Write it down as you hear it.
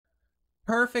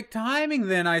Perfect timing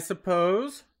then, I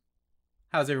suppose.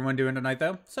 How's everyone doing tonight,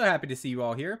 though? So happy to see you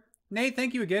all here. Nate,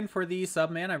 thank you again for the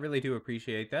sub, man. I really do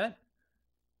appreciate that.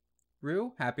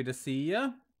 Rue, happy to see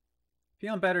ya.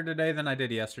 Feeling better today than I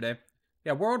did yesterday.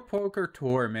 Yeah, World Poker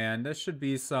Tour, man. This should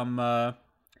be some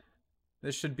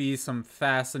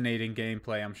fascinating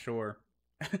gameplay, I'm sure.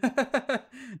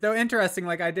 Though interesting,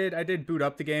 like I did boot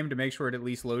up the game to make sure it at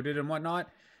least loaded and whatnot.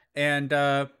 And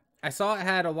I saw it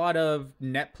had a lot of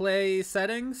net play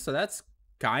settings, so that's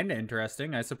kind of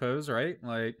interesting, I suppose, right?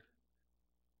 Like,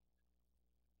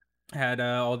 had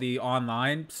all the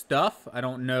online stuff. I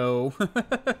don't know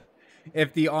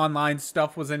if the online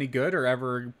stuff was any good or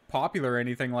ever popular or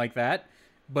anything like that,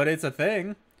 but it's a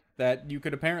thing that you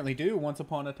could apparently do once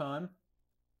upon a time.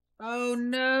 Oh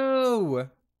no!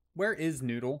 Where is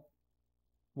Noodle?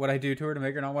 What I do to her to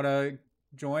make her not want to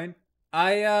join?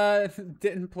 I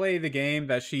didn't play the game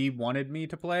that she wanted me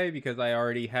to play because I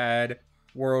already had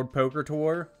World Poker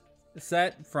Tour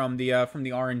set from the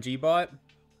RNG bot.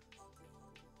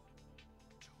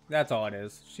 That's all it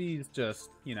is. She's just,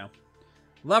 you know,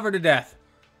 love her to death.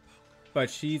 But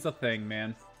she's a thing,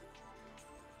 man.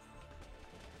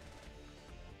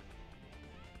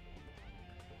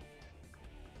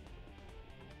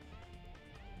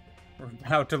 We're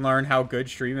about to learn how good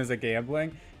stream is at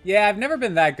gambling. Yeah, I've never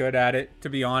been that good at it, to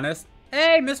be honest.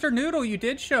 Hey, Mr. Noodle, you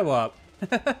did show up.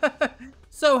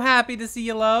 So happy to see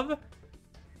you, love.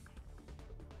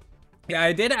 Yeah,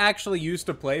 I did actually used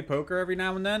to play poker every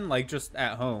now and then, like just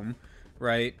at home,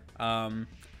 right? But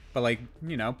like,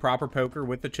 you know, proper poker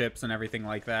with the chips and everything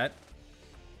like that.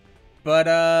 But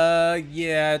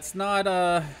yeah, it's not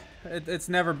it's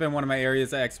never been one of my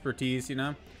areas of expertise, you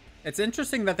know. It's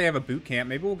interesting that they have a boot camp.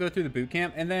 Maybe we'll go through the boot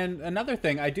camp. And then another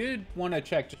thing, I did want to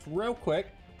check just real quick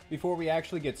before we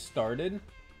actually get started.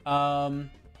 I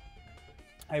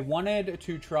wanted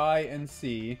to try and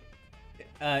see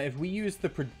if we use the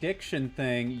prediction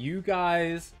thing, you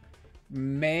guys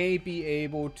may be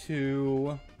able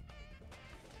to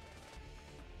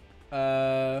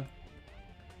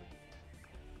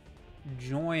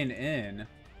join in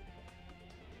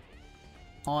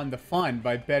on the fun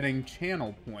by betting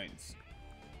channel points.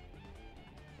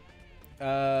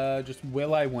 Just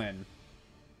will I win?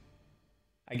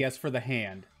 I guess for the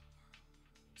hand.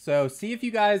 So see if you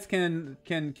guys can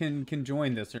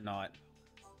join this or not.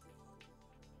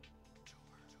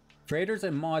 Traders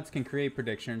and mods can create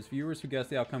predictions. Viewers who guess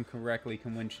the outcome correctly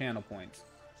can win channel points.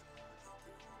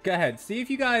 Go ahead. See if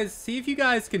you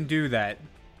guys can do that.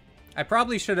 I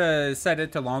probably should have set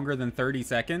it to longer than 30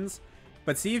 seconds.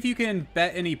 But see if you can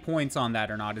bet any points on that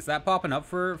or not. Is that popping up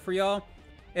for y'all?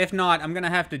 If not, I'm going to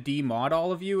have to demod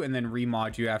all of you and then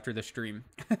remod you after the stream.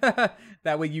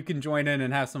 That way you can join in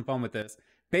and have some fun with this.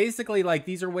 Basically, like,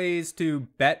 these are ways to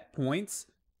bet points.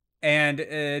 And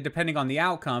depending on the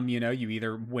outcome, you know, you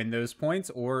either win those points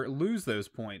or lose those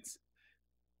points.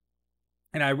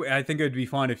 And I think it would be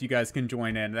fun if you guys can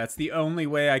join in. That's the only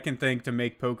way I can think to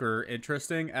make poker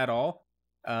interesting at all.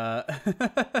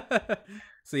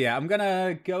 So yeah, I'm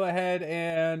gonna go ahead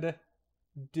and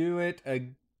do it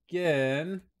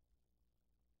again.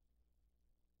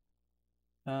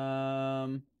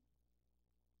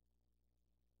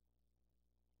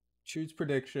 Choose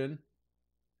prediction.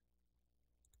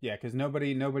 Yeah, because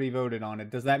nobody voted on it.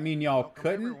 Does that mean y'all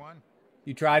couldn't?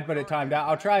 You tried, but it timed out.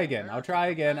 I'll try again.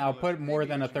 I'll put more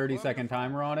than a 30-second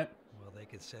timer on it. Well, they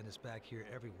could send us back here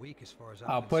every week as far as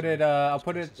I'll put it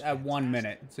at 1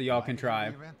 minute so y'all can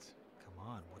try. Come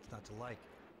on, what's not to like?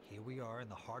 Here we are in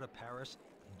the heart of Paris.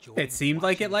 It seemed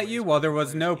like it let you. Well, there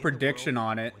was no prediction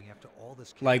on it,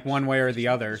 like one way or the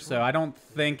other, so I don't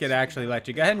think it actually let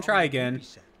you. Go ahead and try again.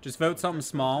 Just vote something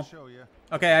small.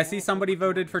 Okay, I see somebody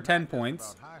voted for 10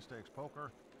 points.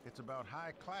 It's about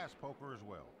high-class poker as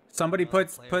well. Somebody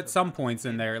put some points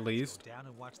in there at least.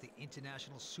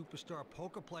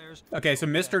 Okay, so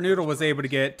Mr. Noodle was able to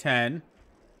get 10.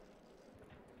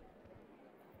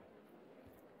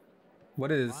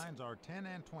 What is Lines are 10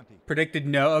 and 20. Predicted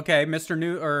no? Okay, Mr.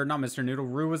 Noodle, or not Mr. Noodle,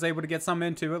 Rue was able to get some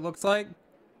into it, looks like.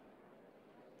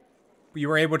 You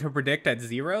were able to predict at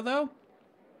 0 though?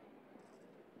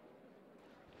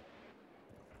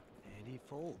 And he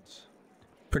folds.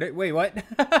 Wait, what?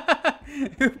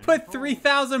 Who put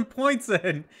 3,000 points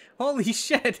in? Holy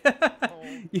shit.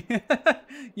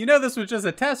 You know this was just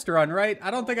a test run, right?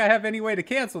 I don't think I have any way to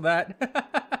cancel that.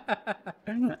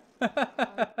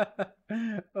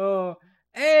 Oh.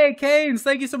 Hey, Canes,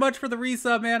 thank you so much for the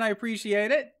resub, man. I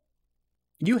appreciate it.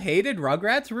 You hated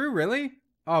Rugrats, Rue? Really?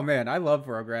 Oh, man, I love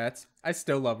Rugrats. I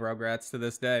still love Rugrats to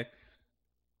this day.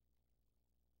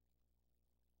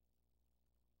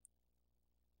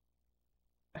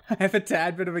 I have a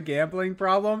tad bit of a gambling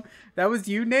problem. That was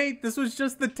you, Nate? This was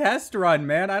just the test run,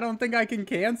 man. I don't think I can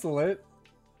cancel it.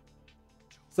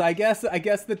 So I guess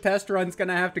the test run's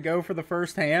gonna have to go for the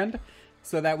first hand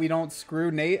so that we don't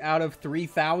screw Nate out of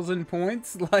 3,000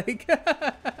 points. Like,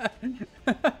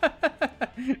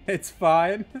 it's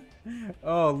fine.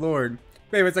 Oh, Lord.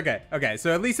 But it's okay. Okay,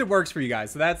 so at least it works for you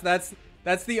guys. So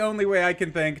that's the only way I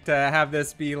can think to have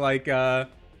this be, like,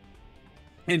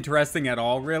 interesting at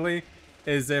all, really,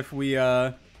 is if we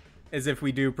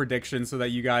do predictions so that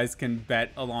you guys can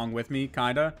bet along with me,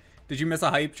 kinda. Did you miss a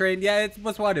hype train? Yeah, it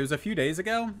was what? It was a few days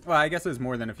ago? Well, I guess it was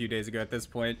more than a few days ago at this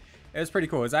point. It was pretty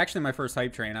cool. It was actually my first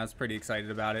hype train. I was pretty excited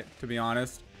about it, to be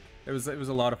honest. It was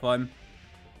a lot of fun.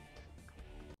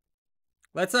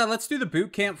 Let's do the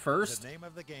boot camp first. The name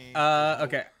of the game.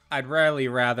 Okay. I'd really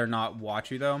rather not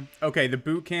watch you, though. Okay, the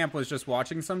boot camp was just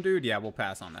watching some dude? Yeah, we'll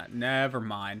pass on that. Never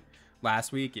mind.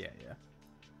 Last week? Yeah.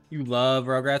 You love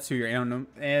Rugrats, who your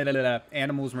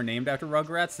animals were named after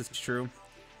Rugrats? This is true.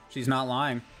 She's not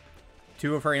lying.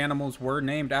 2 of her animals were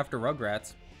named after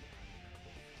Rugrats.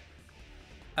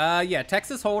 Yeah,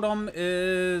 Texas Hold'em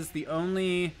is the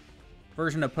only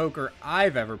version of poker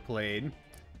I've ever played.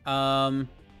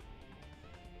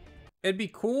 It'd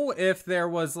be cool if there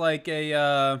was like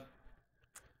a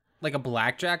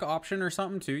blackjack option or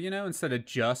something too, you know, instead of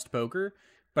just poker.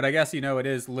 But I guess, you know, it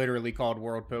is literally called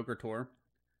World Poker Tour.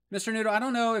 Mr. Noodle, I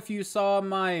don't know if you saw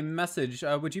my message.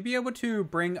 Would you be able to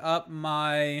bring up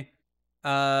my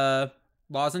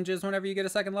lozenges whenever you get a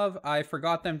second, love? I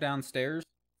forgot them downstairs,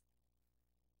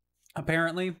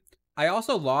 apparently. I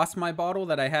also lost my bottle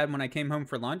that I had when I came home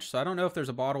for lunch, so I don't know if there's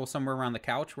a bottle somewhere around the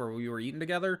couch where we were eating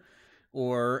together,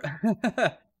 or,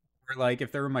 or like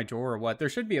if they're in my drawer or what. There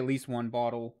should be at least one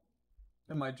bottle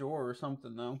in my drawer or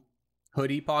something, though.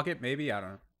 Hoodie pocket, maybe? I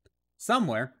don't know.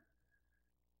 Somewhere.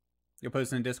 You'll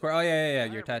post it in Discord. Oh, yeah,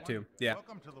 your tattoo. Yeah.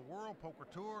 Welcome to the World Poker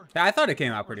Tour. Yeah, I thought it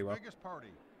came out pretty well. Biggest party.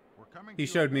 We're coming He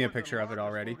to showed me a award the picture of it largest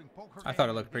already. floating poker I thought it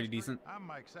game looked in pretty history. decent. I'm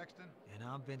Mike Sexton. And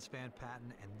I'm Vince Van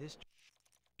Patten, and this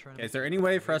Okay, is there any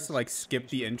way for us to, like, skip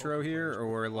the intro here,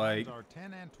 or, like... Are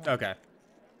 10 and 20. Okay.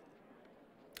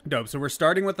 Dope. So we're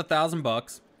starting with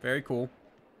 $1,000. Very cool.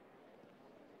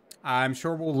 I'm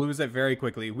sure we'll lose it very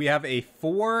quickly. We have a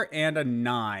 4 and a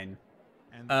 9.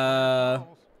 And the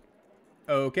balls.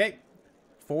 Okay.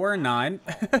 4 and 9.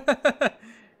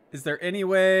 Is there any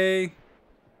way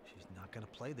she's not gonna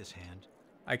play this hand.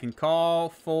 I can call,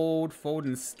 fold,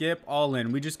 and skip, all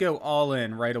in? We just go all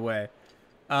in right away.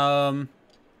 A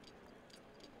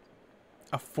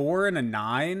 4 and a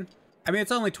 9? I mean,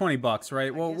 it's only $20,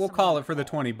 right? Well, we'll call it for the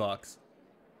 $20.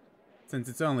 Since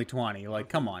it's only 20. Like,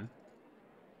 come on.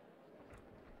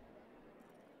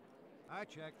 I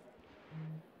check.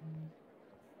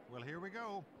 Well, here we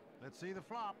go. Let's see the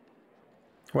flop.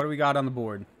 What do we got on the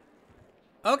board?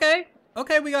 Okay.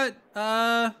 Okay, we got,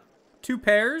 2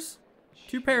 pairs.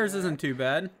 2 pairs isn't too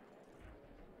bad.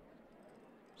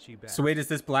 She bets. So wait, is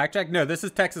this blackjack? No, this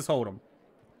is Texas Hold'em.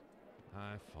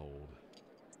 I fold.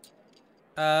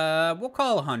 We'll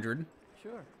call 100.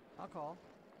 Sure, I'll call.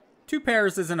 2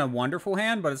 pairs isn't a wonderful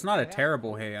hand, but it's not a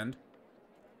terrible hand.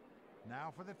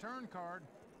 Now for the turn card.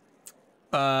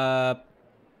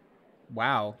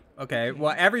 Wow. Okay.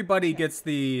 Well, everybody gets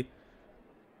the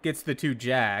 2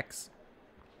 jacks.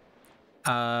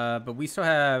 But we still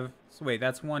have. So wait,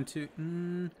 that's 1, 2.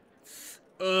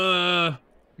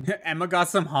 Emma got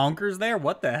some honkers there.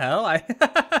 What the hell?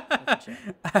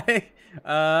 Finally,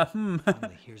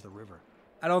 here's the river.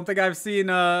 I don't think I've seen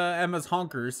Emma's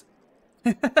honkers.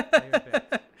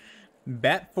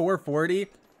 Bet 440.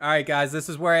 All right, guys. This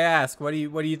is where I ask. What do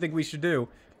you think we should do?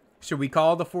 Should we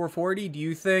call the 440? Do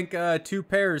you think 2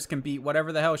 pairs can beat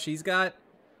whatever the hell she's got?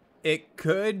 It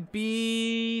could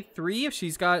be 3 if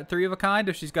she's got 3 of a kind.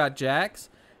 If she's got jacks,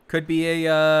 could be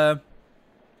a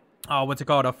oh, what's it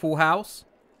called? A full house.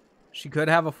 She could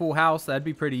have a full house. That'd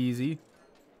be pretty easy.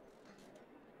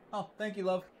 Oh, thank you,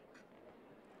 love.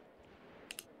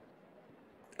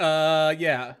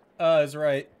 Yeah. Is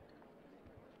right.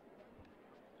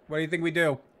 What do you think we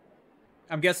do?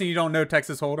 I'm guessing you don't know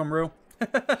Texas Hold'em, Rue.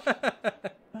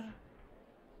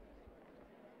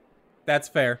 That's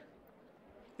fair.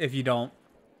 If you don't.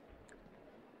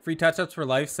 Free touch-ups for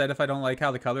life. Said if I don't like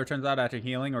how the color turns out after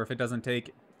healing, or if it doesn't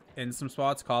take in some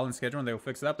spots, call and schedule and they will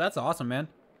fix it up. That's awesome, man.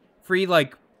 Free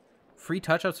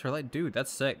touch-ups for life. Dude,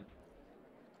 that's sick.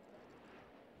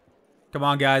 Come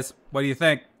on, guys. What do you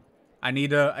think? I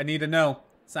need to know.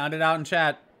 Sound it out in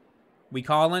chat. We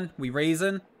calling? We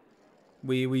raising?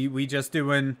 We just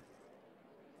doing...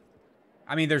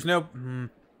 I mean, there's no...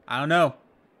 I don't know.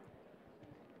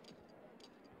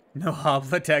 No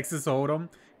Hobla Texas Hold'em.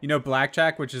 You know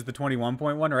blackjack, which is the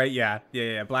 21.1, right? Yeah.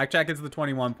 Blackjack is the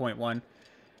 21.1.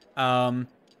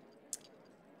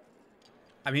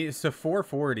 I mean, it's a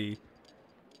 440.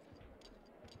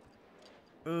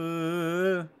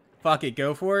 Fuck it,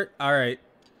 go for it. All right.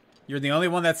 You're the only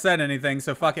one that said anything,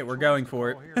 so fuck it, we're going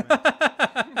for it.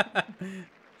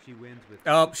 She wins with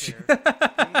Oh, two pairs,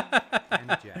 king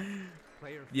and jack.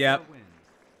 Player 4 Yep. wins.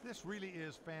 This really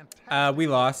is fantastic. We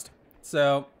lost.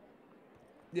 So,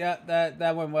 yeah,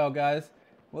 that went well, guys.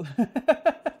 Well,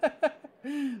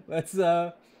 let's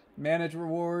manage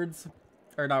rewards,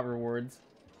 or not rewards.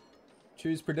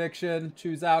 Choose prediction,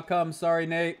 choose outcome. Sorry,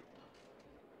 Nate.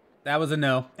 That was a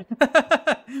no.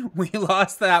 We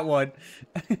lost that one.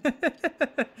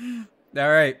 All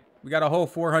right, we got a whole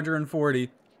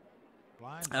 440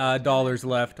 dollars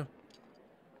left.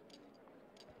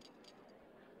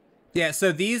 Yeah,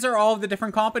 so these are all of the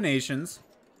different combinations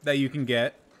that you can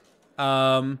get.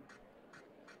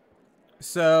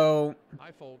 So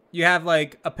I fold. you have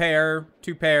like a pair,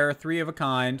 2 pair, 3 of a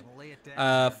kind, Lay it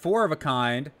down. 4 of a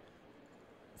kind,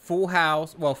 full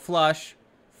house, well, flush,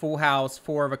 full house,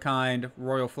 4 of a kind,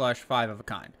 royal flush, 5 of a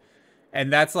kind.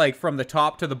 And that's like from the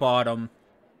top to the bottom,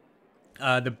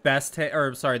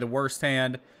 the worst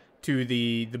hand to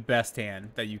the best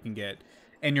hand that you can get.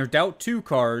 And you're dealt 2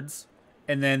 cards,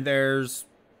 and then there's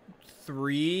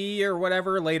 3 or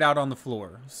whatever laid out on the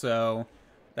floor. So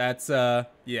that's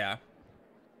yeah.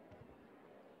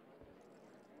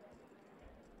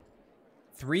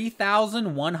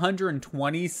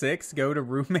 3,126 go to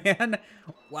Rootman.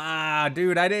 Wow,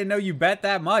 dude, I didn't know you bet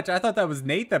that much. I thought that was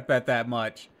Nate that bet that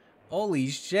much. Holy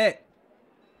shit.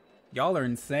 Y'all are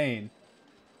insane.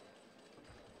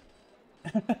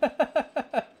 All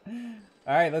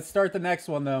right, let's start the next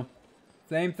one, though.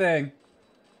 Same thing.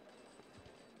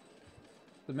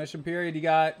 Submission period, you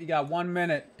got 1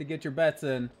 minute to get your bets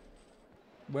in.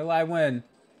 Will I win?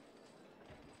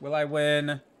 Will I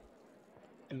win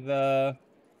the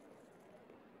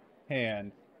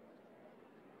hand?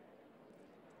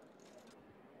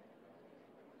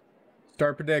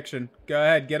 Start prediction. Go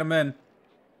ahead, get them in.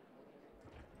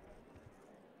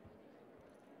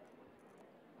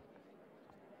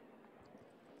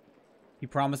 He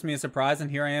promised me a surprise,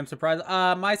 and here I am surprised.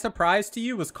 My surprise to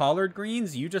you was collard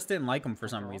greens. You just didn't like them for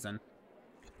some reason.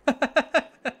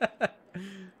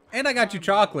 And I got you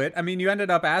chocolate. I mean, you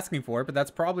ended up asking for it, but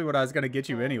that's probably what I was going to get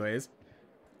you anyways.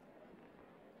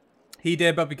 He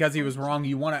did, but because he was wrong,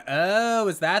 you want to... Oh,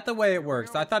 is that the way it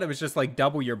works? I thought it was just like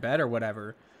double your bet or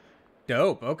whatever.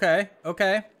 Dope. Okay.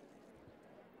 Okay.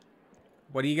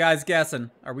 What are you guys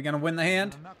guessing? Are we going to win the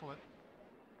hand?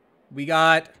 We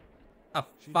got a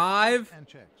 5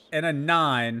 and a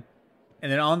 9.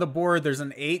 And then on the board, there's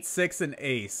an 8, 6, and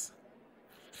ace.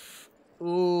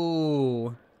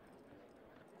 Ooh.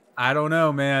 I don't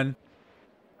know, man.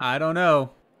 I don't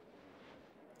know.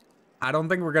 I don't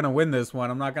think we're going to win this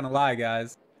one. I'm not going to lie,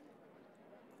 guys.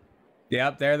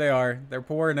 Yep, there they are. They're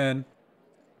pouring in.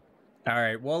 All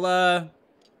right. Well,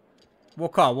 we'll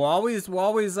call. We'll always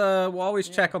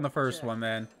check on the first one,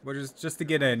 man. We're just to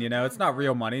get in, you know. It's not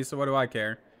real money, so what do I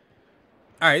care?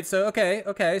 All right, so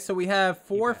okay. So we have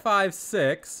 4, 5,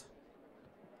 6.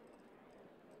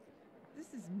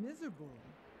 This is miserable.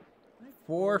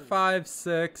 4, 5,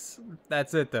 6.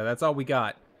 That's it, though. That's all we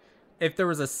got. If there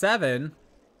was a 7,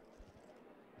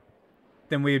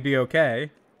 then we'd be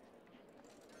okay.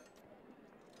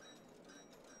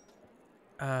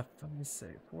 Let me see.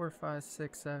 4, 5,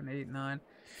 6, 7, 8, 9.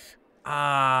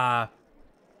 I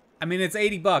mean, it's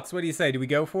 $80. What do you say? Do we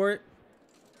go for it?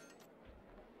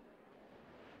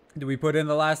 Do we put in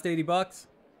the last $80?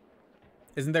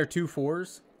 Isn't there 2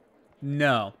 4s?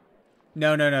 No.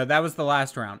 No. That was the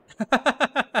last round.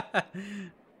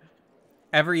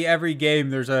 Every game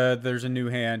there's a new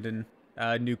hand and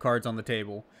new cards on the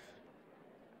table.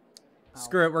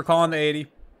 Screw it, we're calling the 80.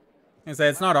 I say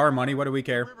it's not our money. What do we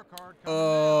care?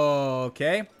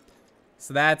 Okay.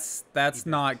 So that's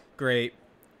not great.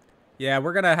 Yeah,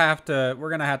 we're gonna have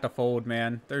to fold,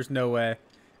 man. There's no way.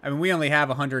 I mean, we only have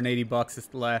 $180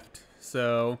 left,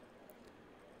 so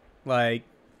like,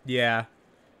 yeah.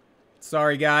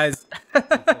 Sorry, guys.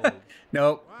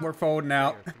 Nope, wow, we're folding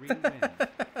out.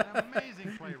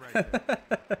 Amazing play right there.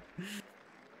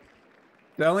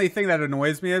 The only thing that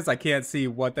annoys me is I can't see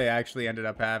what they actually ended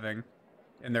up having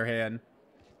in their hand.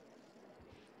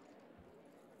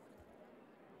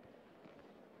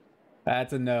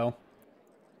 That's a no.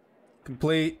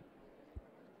 Complete.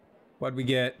 What'd we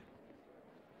get?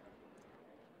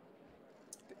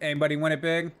 Anybody win it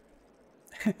big?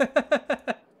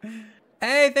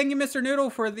 Hey, thank you, Mr.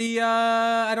 Noodle, for the,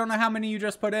 I don't know how many you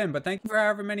just put in, but thank you for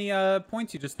however many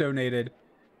points you just donated.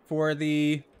 for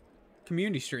the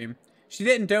community stream. She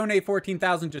didn't donate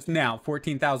 14,000 just now.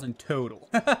 14,000 total.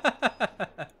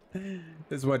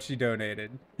 Is what she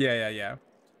donated. Yeah.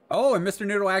 Oh, and Mr.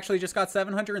 Noodle actually just got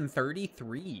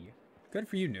 733. Good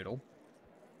for you, Noodle.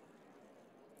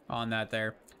 On that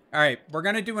there. All right, we're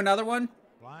gonna do another one.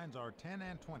 Lines are 10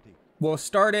 and 20. We'll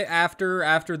start it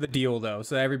after the deal though,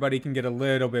 so everybody can get a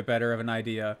little bit better of an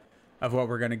idea of what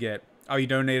we're gonna get. Oh, you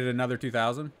donated another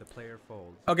 2,000? The player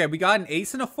folds. Okay, we got an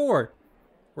ace and a 4.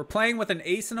 We're playing with an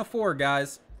ace and a 4,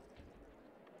 guys.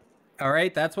 All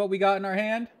right, that's what we got in our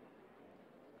hand.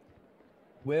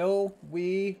 Will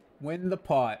we win the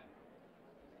pot?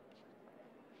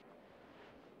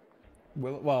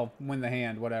 Well, win the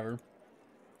hand, whatever.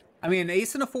 I mean, an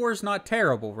ace and a 4 is not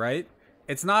terrible, right?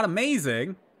 It's not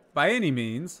amazing by any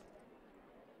means.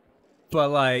 But,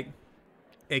 like,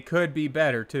 it could be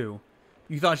better, too.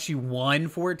 You thought she won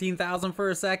 14,000 for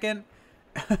a second?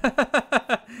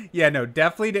 Yeah, no,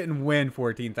 definitely didn't win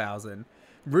 14,000.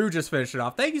 Rue just finished it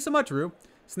off. Thank you so much, Rue.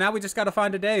 So now we just got to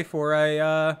find a day for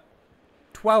a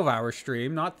 12-hour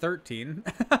stream, not 13.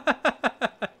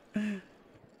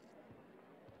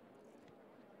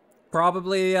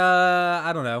 Probably,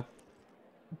 I don't know.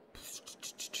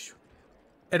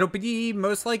 It'll be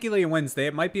most likely a Wednesday.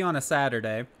 It might be on a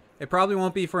Saturday. It probably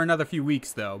won't be for another few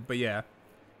weeks, though. But yeah.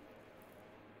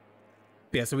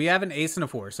 Yeah, so we have an ace and a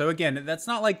 4. So again, that's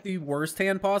not like the worst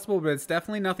hand possible, but it's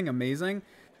definitely nothing amazing.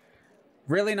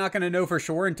 Really not going to know for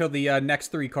sure until the next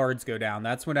 3 cards go down.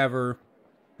 That's whenever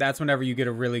you get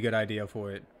a really good idea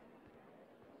for it.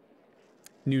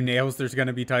 New nails, there's going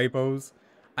to be typos.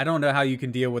 I don't know how you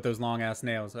can deal with those long-ass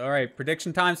nails. All right,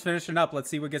 prediction time's finishing up. Let's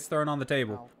see what gets thrown on the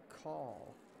table. I'll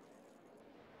call.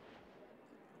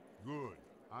 Good.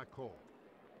 I call.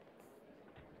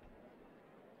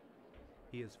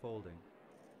 He is folding.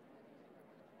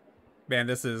 Man,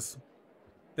 this is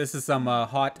some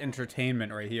hot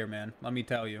entertainment right here, man. Let me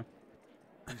tell you.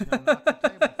 He's gonna knock the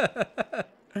table.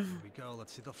 Here we go.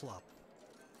 Let's see the flop.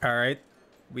 All right,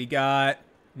 we got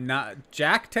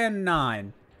Jack 10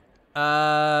 9.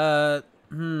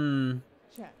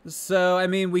 Check. So I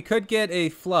mean, we could get a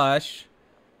flush.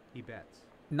 He bets.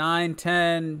 9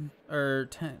 10 or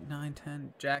 10 9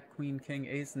 10 Jack Queen King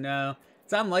Ace. No,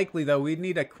 it's unlikely though. We'd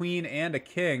need a queen and a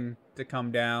king to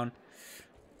come down.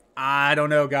 I don't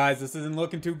know, guys. This isn't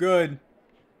looking too good.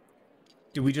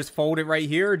 Do we just fold it right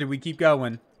here, or do we keep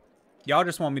going? Y'all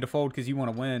just want me to fold because you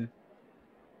want to win.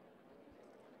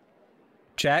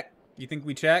 Check? You think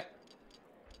we check?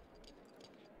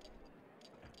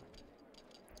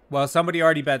 Well, somebody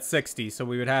already bet 60, so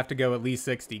we would have to go at least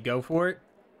 60. Go for it.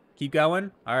 Keep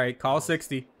going. All right, call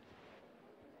 60.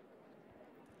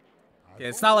 Yeah,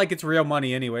 it's not like it's real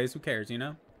money anyways. Who cares, you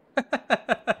know? I'm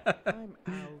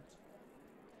out.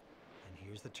 And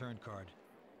here's the turn card.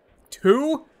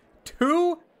 2?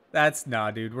 2? That's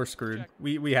nah, dude. We're screwed.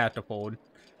 We have to fold.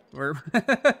 We're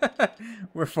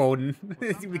folding.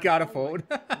 We gotta fold. Is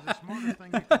the smartest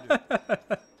thing you can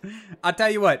do. I'll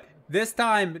tell you what. This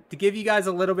time, to give you guys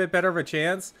a little bit better of a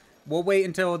chance, we'll wait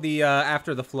until the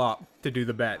after the flop to do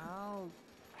the bet. I'll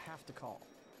have to call.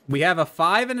 We have a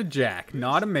 5 and a jack.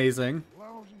 Not amazing.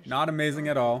 Not amazing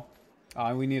at all.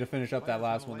 We need to finish up that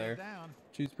last one there.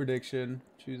 Choose prediction.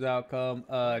 Choose outcome.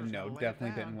 No,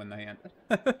 definitely didn't win the hand.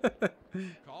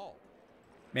 Call.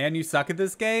 Man, you suck at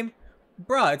this game?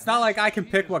 Bruh, it's not like I can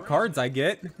pick what cards I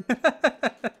get.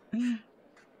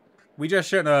 We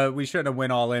shouldn't have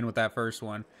went all in with that first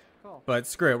one. Call. But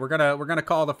screw it. We're gonna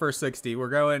call the first 60. We're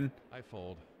going I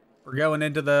fold.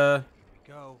 into the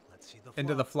Here we go. Let's see the flop.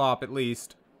 into the flop at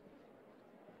least.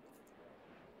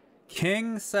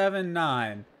 King 7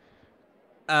 9.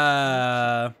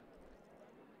 I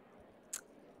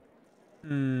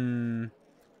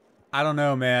don't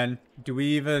know, man. Do we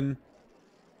even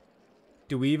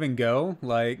go?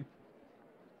 Like,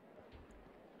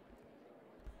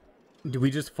 do we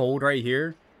just fold right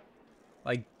here?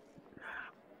 Like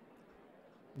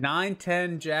 9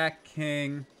 10 Jack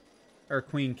King or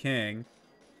Queen King.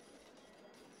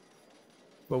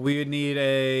 But we would need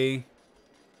a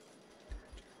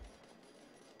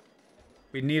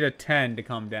We'd need a 10 to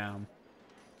come down.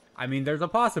 I mean, there's a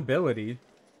possibility.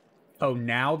 Oh,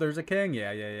 now there's a king?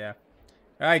 Yeah.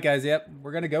 All right, guys. Yep,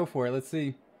 we're going to go for it. Let's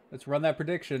see. Let's run that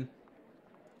prediction.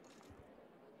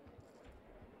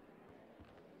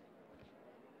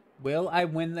 Will I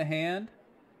win the hand?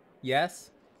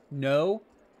 Yes? No?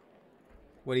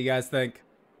 What do you guys think?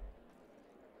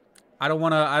 I don't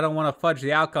want to fudge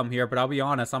the outcome here, but I'll be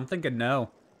honest. I'm thinking no.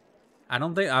 I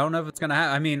don't know if it's going to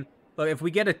happen. I mean, look, if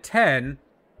we get a 10,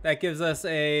 that gives us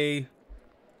a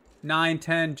 9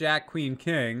 10 Jack Queen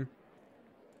King.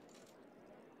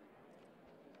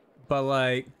 But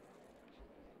like,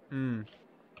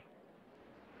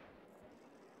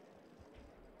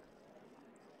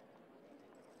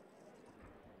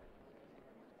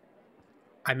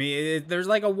 I mean, there's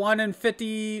like a 1 in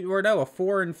 50, or no, a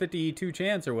 4 in 52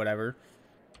 chance or whatever,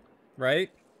 right?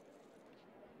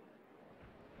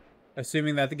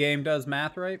 Assuming that the game does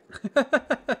math right.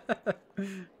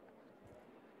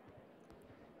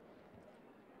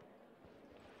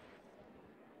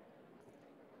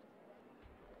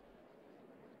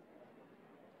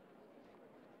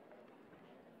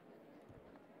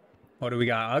 What do we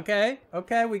got? Okay,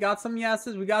 okay, we got some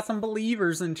yeses. We got some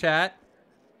believers in chat.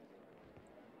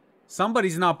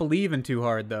 Somebody's not believing too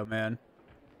hard, though, man.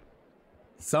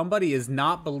 Somebody is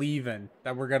not believing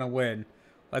that we're going to win.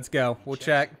 Let's go. We'll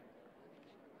check.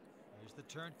 Here's the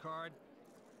turn card.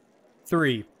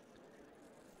 3.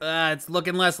 It's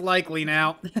looking less likely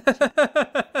now.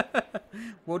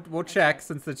 We'll check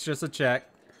since it's just a check.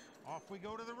 Off we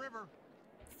go to the river.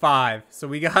 5. So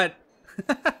we got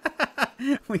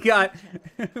we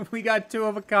got 2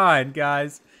 of a kind,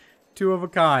 guys. 2 of a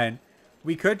kind.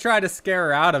 We could try to scare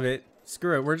her out of it.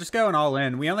 Screw it. We're just going all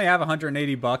in. We only have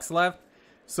 180 bucks left.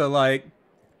 So like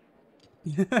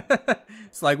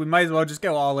it's like we might as well just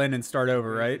go all in and start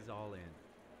over, right? All in.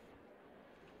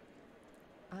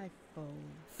 I fold.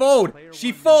 Fold.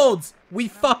 She folds. We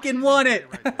fucking won it.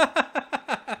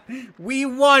 We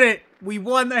won it. We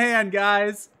won the hand,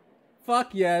 guys.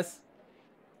 Fuck yes.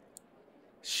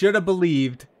 Should have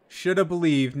believed. Should have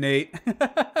believed, Nate.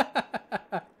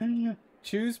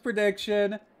 Choose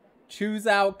prediction. Choose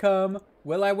outcome.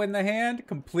 Will I win the hand?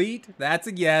 Complete. That's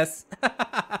a yes.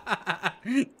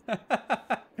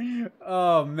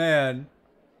 Oh, man.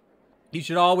 You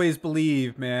should always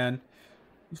believe, man.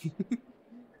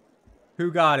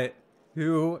 Who got it?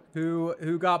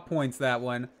 Who got points that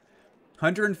one?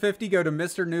 150 go to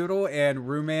Mr. Noodle and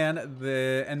Ruman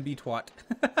the NB twat.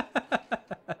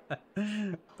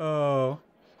 Oh.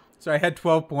 So I had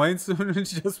 12 points and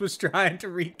just was trying to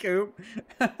recoup.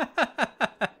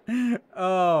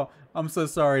 Oh, I'm so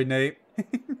sorry, Nate.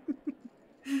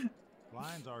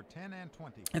 Lines are 10 and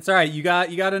 20. It's all right. You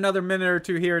got another minute or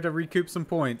two here to recoup some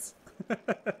points. All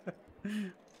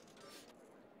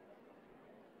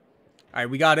right,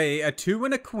 we got a 2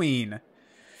 and a queen.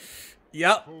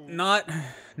 Yep, not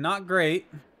great.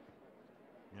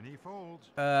 And he folds.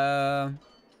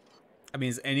 I mean,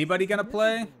 is anybody gonna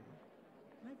play?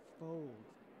 I fold.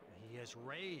 He has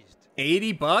raised.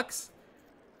 80 bucks?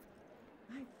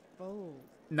 I fold.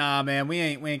 Nah, man, we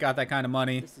ain't got that kind of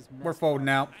money. This is We're messed folding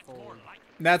up. out. Fold.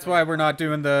 That's why we're not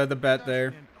doing the bet That's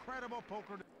there. Incredible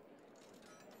poker.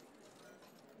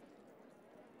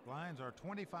 Lines are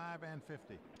 25 and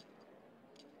 50.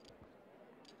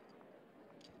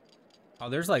 Oh,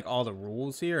 there's like all the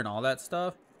rules here and all that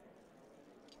stuff.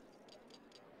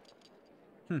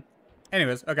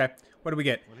 Anyways, okay. What do we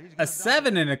get? Well, he's A gonna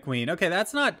 7 and a queen. Okay,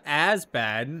 that's not as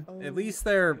bad. Oh. At least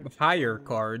they're higher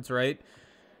cards, right?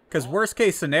 Because worst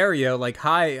case scenario, like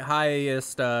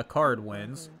highest card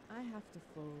wins. I have to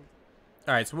fold.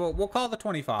 All right, so we'll call the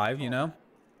 25, you know,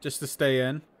 just to stay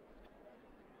in.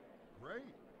 Great.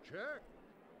 Check.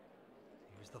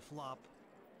 Here's the flop.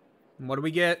 And what do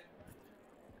we get?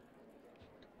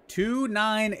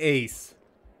 2-9 ace.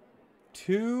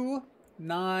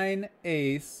 2-9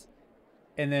 ace.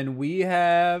 And then we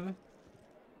have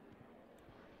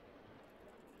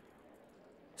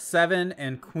 7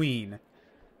 and queen.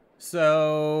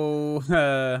 So,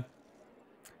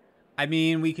 I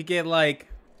mean, we could get like,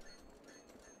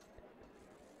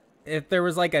 if there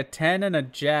was like a 10 and a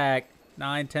jack,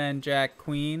 9, 10, jack,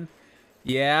 queen.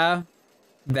 Yeah,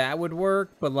 that would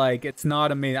work. But like, it's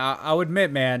not, I mean, I'll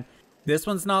admit, man, this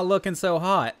one's not looking so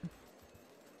hot.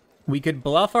 We could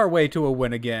bluff our way to a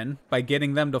win again by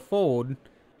getting them to fold,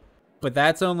 but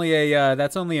that's only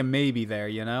a maybe there,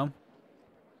 you know?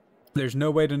 There's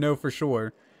no way to know for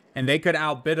sure. And they could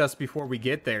outbid us before we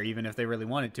get there, even if they really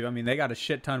wanted to. I mean, they got a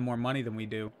shit ton more money than we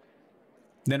do.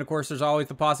 Then, of course, there's always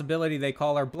the possibility they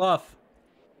call our bluff.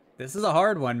 This is a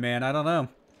hard one, man. I don't know.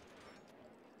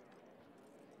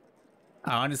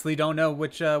 I honestly don't know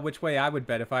which way I would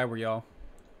bet if I were y'all.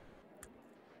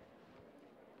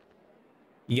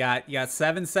 You got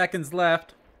 7 seconds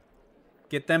left.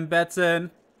 Get them bets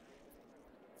in.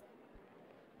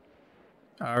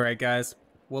 All right, guys.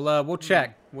 We'll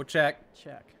check. We'll check.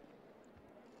 Check.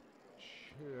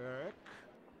 Check.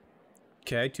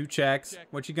 Okay, 2 checks. Check.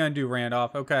 What you gonna do,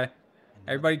 Randolph? Okay.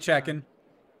 Everybody checking.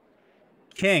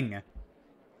 King.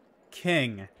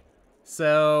 King.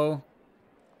 So,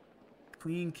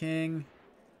 queen, king,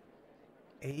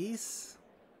 ace,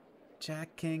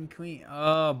 jack, king, queen.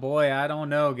 Oh, boy, I don't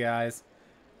know, guys.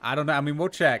 I don't know. I mean, we'll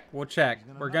check. We'll check.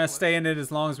 We're going to stay in it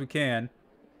as long as we can.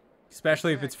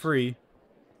 Especially if it's free.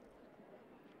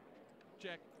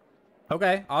 Check.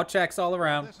 Okay, all checks all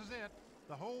around. This is it.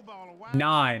 The whole ball of wax.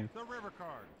 9. The river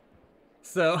card.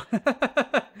 So,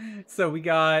 so we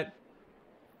got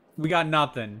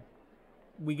nothing.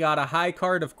 We got a high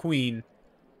card of queen.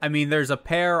 I mean, there's a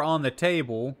pair on the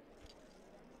table.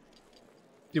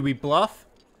 Do we bluff?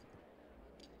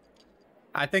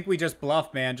 I think we just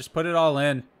bluff, man. Just put it all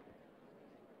in.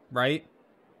 Right?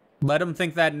 Let them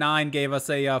think that 9 gave us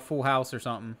a full house or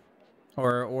something.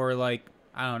 Or like,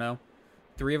 I don't know.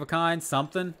 3 of a kind,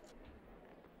 something.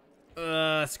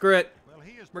 Screw it. Well,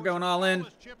 he is We're going pushing all in.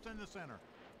 his chips in the center.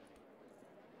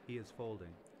 He is folding.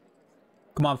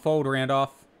 Come on, fold,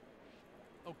 Randolph.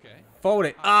 Okay. Fold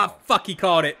it. Ah, fuck, he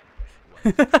called it.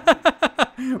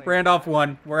 Randolph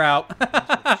won. We're out.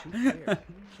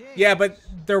 Yeah, but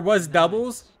there was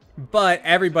doubles, but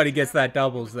everybody gets that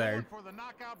doubles there. For the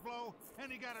knockout blow,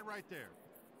 and he got it right there.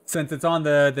 Since it's on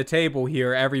the table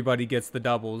here, everybody gets the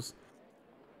doubles.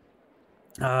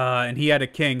 And he had a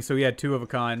king, so he had 2 of a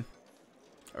kind.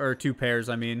 Or 2 pairs,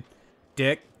 I mean.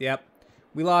 Dick. Yep.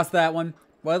 We lost that one.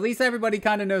 Well, at least everybody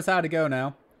kind of knows how to go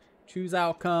now. Choose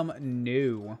outcome.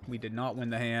 No. We did not win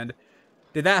the hand.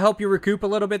 Did that help you recoup a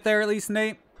little bit there, at least,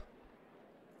 Nate?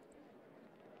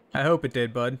 I hope it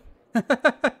did, bud.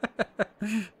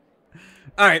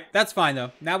 Alright, that's fine,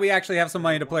 though. Now we actually have some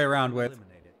money to play around with.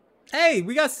 Hey,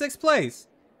 we got 6th place.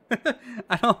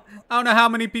 I don't know how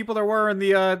many people there were in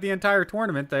the entire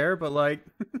tournament there, but like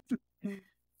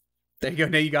there you go,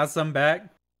 Nate, you got some back.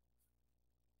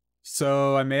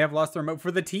 So I may have lost the remote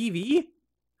for the TV?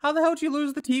 How the hell did you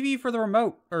lose the TV for the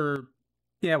remote? Or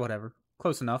yeah, whatever.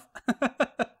 Close enough.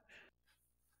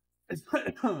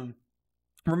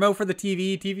 Remote for the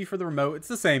TV, TV for the remote. It's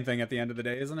the same thing at the end of the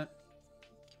day, isn't it?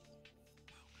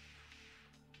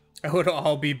 Oh, it'll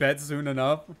all be bet soon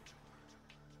enough.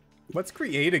 Let's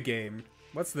create a game.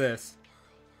 What's this?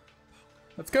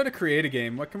 Let's go to create a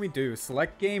game. What can we do?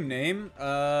 Select game name.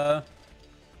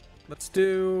 Let's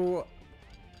do...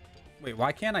 Wait,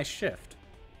 why can't I shift?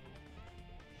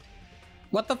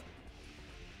 What the...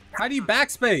 How do you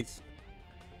backspace?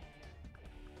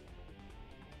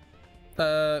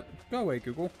 Go away,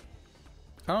 Google.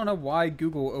 I don't know why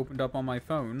Google opened up on my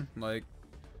phone. Like,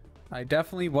 I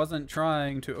definitely wasn't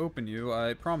trying to open you,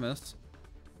 I promise.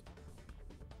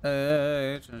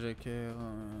 How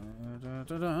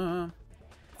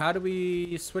do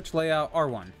we switch layout?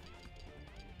 R1.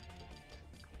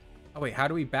 Oh wait, how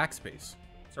do we backspace?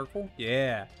 Circle?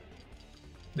 Yeah.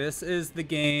 This is the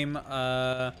game,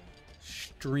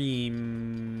 streaming.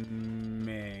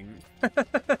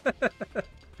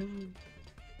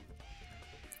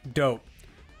 Dope.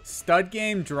 Stud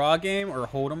game, draw game, or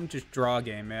hold'em? Just draw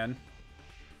game, man.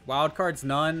 Wild cards,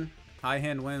 none. High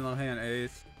hand win, low hand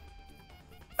ace.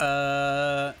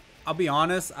 I'll be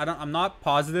honest. I'm not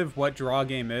positive what draw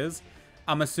game is.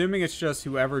 I'm assuming it's just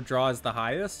whoever draws the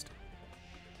highest.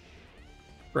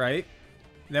 Right?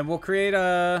 Then we'll create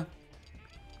a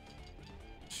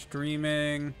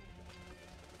streaming.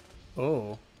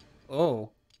 Oh.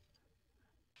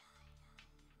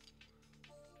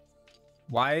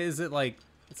 Why is it like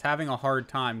it's having a hard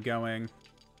time going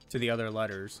to the other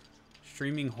letters?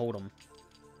 Streaming hold'em.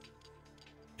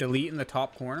 Delete in the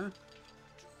top corner?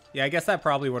 Yeah, I guess that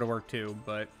probably would have worked too,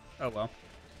 but oh well.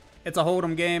 It's a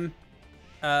hold'em game.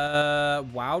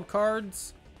 Wild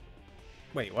cards?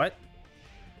 Wait, what?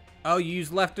 Oh, you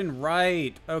use left and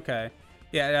right. Okay.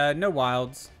 Yeah, no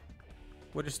wilds.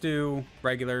 We'll just do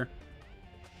regular.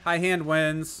 High hand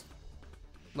wins.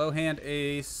 Low hand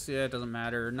ace. Yeah, it doesn't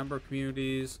matter. Number of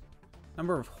communities.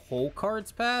 Number of hole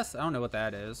cards pass? I don't know what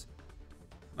that is.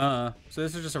 So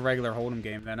this is just a regular hold'em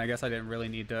game then. I guess I didn't really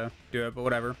need to do it, but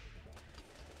whatever.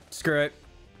 Screw it.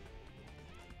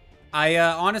 I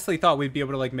honestly thought we'd be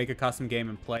able to like make a custom game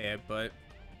and play it, but...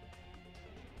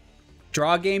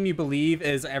 Draw game, you believe,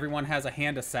 is everyone has a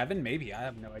hand of 7? Maybe, I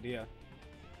have no idea.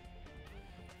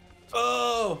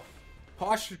 Oh!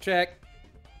 Posture check.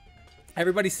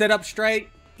 Everybody sit up straight.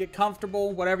 Get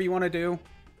comfortable. Whatever you want to do.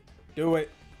 Do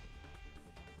it.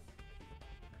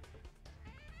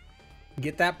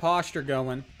 Get that posture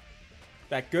going.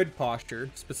 That good posture,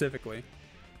 specifically.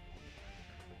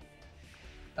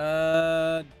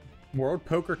 World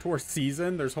Poker Tour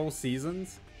season? There's whole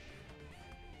seasons?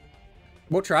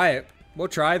 We'll try it. We'll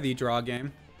try the draw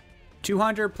game.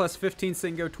 200 plus 15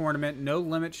 Singo tournament. No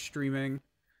limit streaming.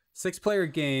 6-player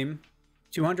game.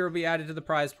 200 will be added to the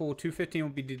prize pool. 215 will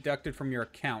be deducted from your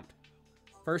account.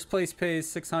 First place pays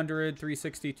 600,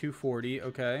 360, 240.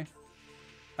 Okay.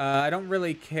 I don't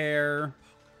really care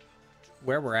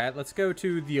where we're at. Let's go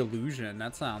to the illusion.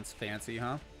 That sounds fancy,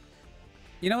 huh?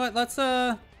 You know what? Let's,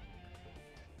 I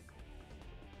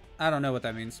don't know what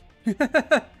that means.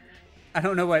 I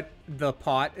don't know what the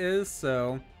pot is,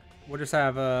 so we'll just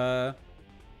have,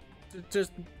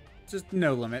 just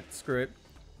no limit. Screw it.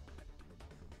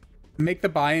 Make the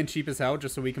buy-in cheap as hell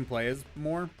just so we can play as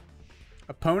more.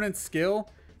 Opponent skill,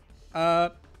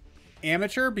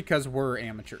 amateur, because we're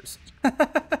amateurs.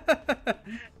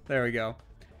 There we go.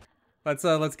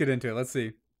 Let's get into it. Let's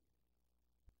see.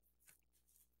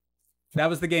 That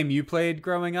was the game you played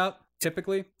growing up,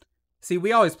 typically? See,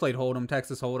 we always played Hold'em,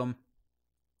 Texas Hold'em.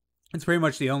 It's pretty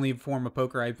much the only form of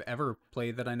poker I've ever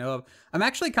played that I know of. I'm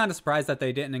actually kind of surprised that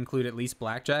they didn't include at least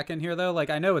blackjack in here, though. Like,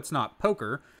 I know it's not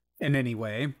poker in any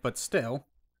way, but still.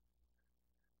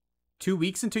 2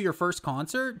 weeks into your first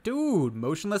concert? Dude,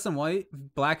 Motionless in White,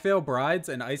 Black Veil Brides,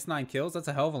 and Ice 9 Kills. That's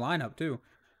a hell of a lineup, too.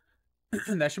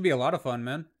 That should be a lot of fun,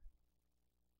 man.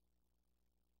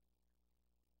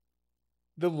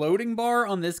 The loading bar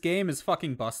on this game is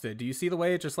fucking busted. Do you see the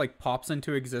way it just, like, pops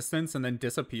into existence and then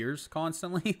disappears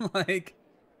constantly? Like,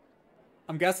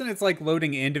 I'm guessing it's, like,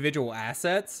 loading individual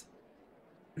assets.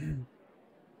 And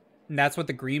that's what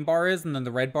the green bar is, and then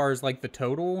the red bar is, like, the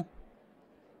total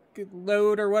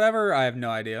load or whatever. I have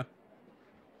no idea.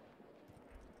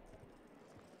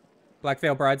 Black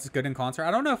Veil Brides is good in concert.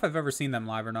 I don't know if I've ever seen them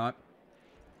live or not.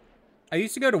 I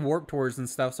used to go to Warped Tours and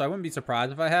stuff, so I wouldn't be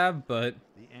surprised if I have, but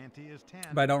The ante is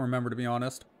 10. I don't remember, to be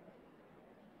honest.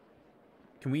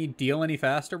 Can we deal any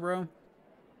faster, bro?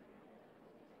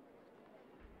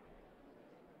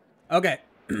 Okay.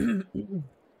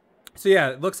 So yeah,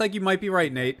 it looks like you might be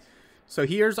right, Nate. So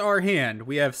here's our hand.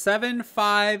 We have 7,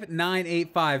 5, 9,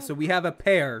 8, 5. So we have a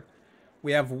pair.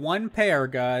 We have one pair,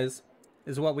 guys,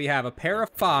 is what we have. A pair of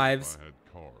fives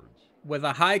with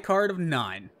a high card of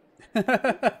 9.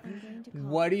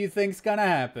 What do you think's gonna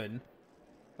happen?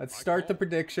 Let's start the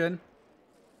prediction.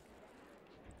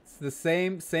 It's the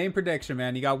same prediction,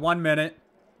 man. You got 1 minute.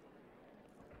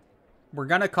 We're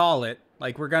gonna call it.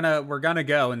 Like, we're gonna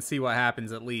go and see what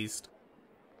happens at least.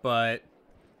 But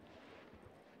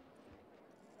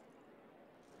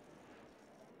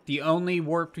the only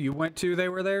Warped you went to, they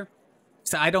were there?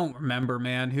 So I don't remember,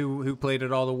 man, who played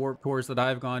at all the Warped Tours that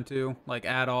I've gone to, like,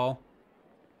 at all.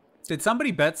 Did somebody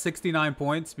bet 69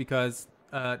 points? Because,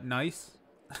 nice.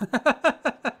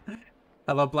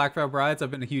 I love Black Veil Brides.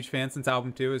 I've been a huge fan since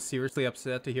album 2. I was seriously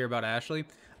upset to hear about Ashley.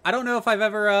 I don't know if I've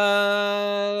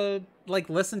ever, like,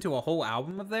 listened to a whole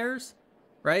album of theirs,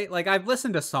 right? Like, I've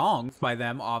listened to songs by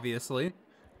them, obviously.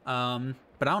 But I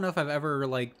don't know if I've ever,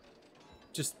 like,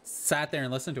 just sat there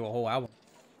and listened to a whole album.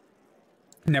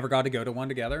 Never got to go to one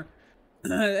together.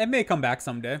 It may come back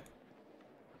someday.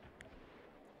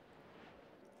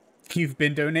 You've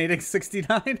been donating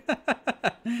 69?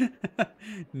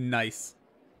 Nice.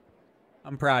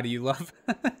 I'm proud of you, love.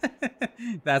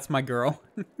 That's my girl.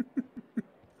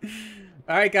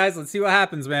 Alright, guys, let's see what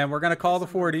happens, man. We're going to call the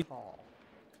 40.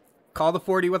 Call the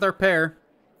 40 with our pair.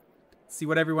 See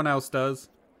what everyone else does.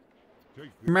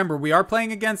 Remember, we are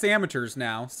playing against amateurs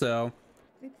now, so...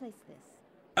 Replace this.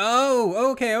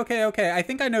 Oh, okay. I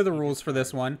think I know the rules for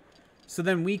this one. So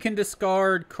then we can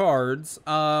discard cards.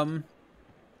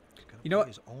 You know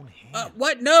what?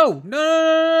 What?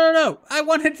 No. I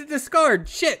wanted to discard.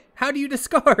 Shit. How do you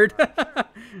discard?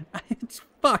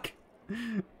 Fuck.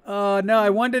 No, I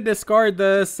wanted to discard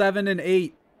the 7 and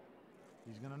 8.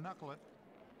 He's gonna knuckle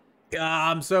it.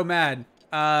 I'm so mad.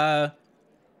 Bet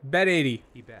 80.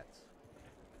 He bets.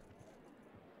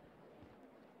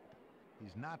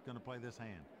 He's not gonna play this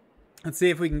hand. Let's see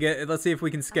if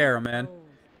we can scare him, man.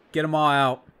 Get them all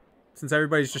out. Since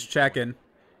everybody's just checking.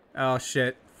 Oh,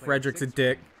 shit. Frederick's a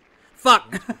dick.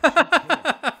 Fuck!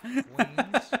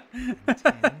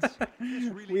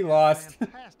 We lost.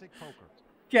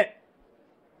 Get.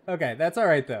 Okay, that's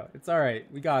alright, though. It's alright.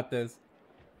 We got this.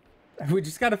 We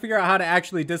just gotta figure out how to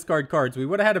actually discard cards. We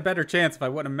would have had a better chance if I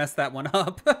wouldn't have messed that one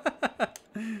up.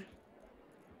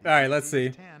 Alright, let's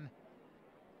see.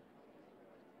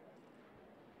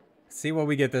 See what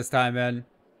we get this time, man.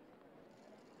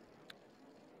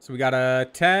 So we got a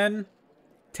 10...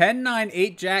 10, 9,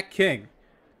 8, Jack, King.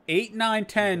 8, 9,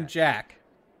 10, Jack.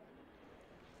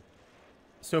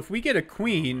 So if we get a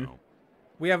queen,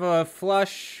 we have a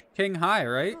flush King high,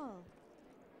 right?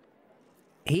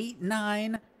 8,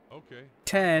 9,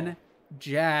 10,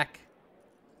 Jack.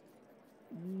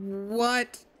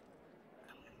 What?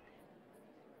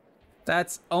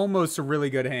 That's almost a really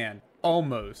good hand.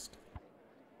 Almost.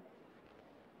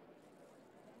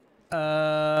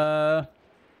 I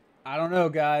don't know,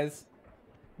 guys.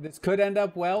 This could end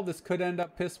up well. This could end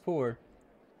up piss poor.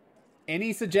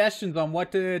 Any suggestions on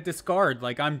what to discard?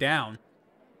 Like, I'm down.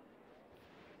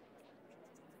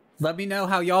 Let me know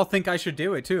how y'all think I should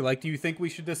do it, too. Like, do you think we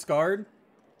should discard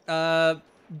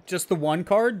just the one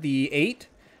card, the 8?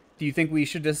 Do you think we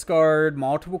should discard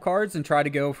multiple cards and try to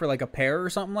go for, like, a pair or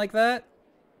something like that?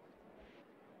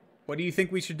 What do you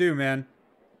think we should do, man?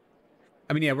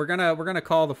 I mean, yeah, we're gonna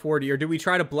call the 40, or do we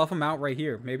try to bluff them out right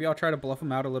here? Maybe I'll try to bluff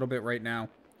them out a little bit right now.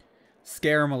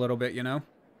 Scare them a little bit, you know?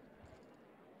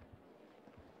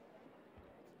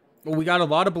 Well, we got a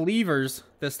lot of believers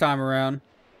this time around.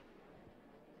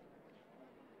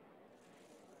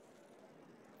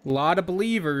 A lot of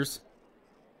believers.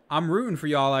 I'm rooting for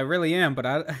y'all, I really am, but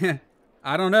I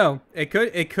I don't know. It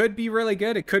could be really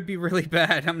good, it could be really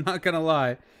bad, I'm not gonna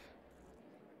lie.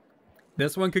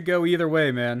 This one could go either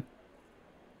way, man.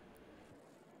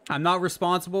 I'm not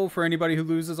responsible for anybody who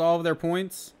loses all of their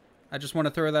points. I just want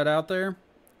to throw that out there.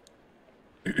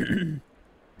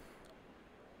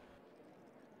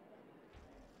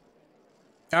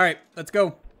 Alright, let's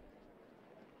go.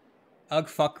 Ugh,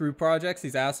 fuck group projects.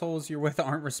 These assholes you're with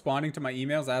aren't responding to my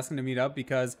emails asking to meet up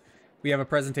because we have a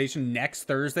presentation next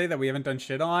Thursday that we haven't done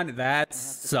shit on. That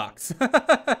sucks.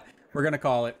 We're gonna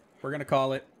call it. We're gonna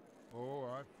call it. Oh,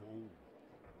 I fool.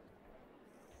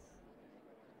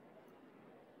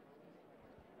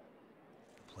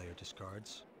 Player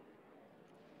discards.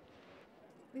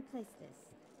 Replace this.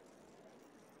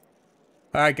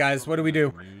 Alright, guys, what do we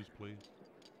do? News, please.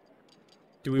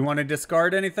 Do we want to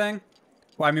discard anything?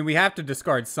 Well, I mean, we have to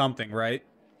discard something, right?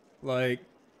 Like...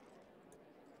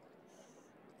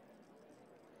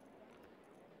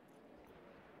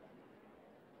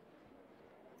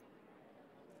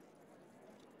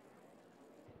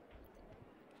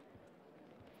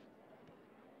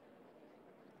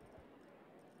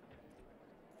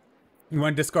 You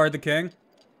want to discard the king?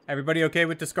 Everybody okay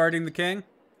with discarding the king?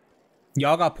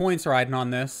 Y'all got points riding on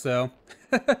this, so...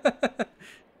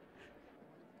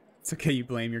 It's okay you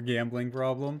blame your gambling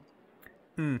problem.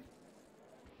 I'm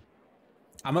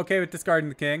okay with discarding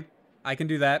the king. I can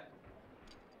do that.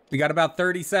 We got about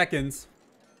 30 seconds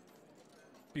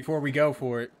before we go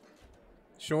for it.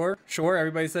 Sure? Sure?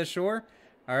 Everybody says sure?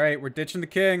 Alright, we're ditching the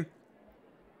king.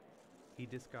 He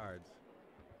discards.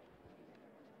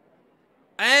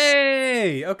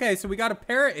 Hey! Okay, so we got a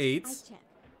pair of 8s. I check.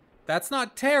 That's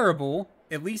not terrible.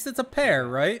 At least it's a pair,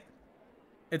 right?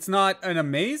 It's not an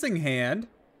amazing hand,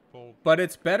 Fold. but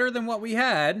it's better than what we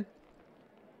had.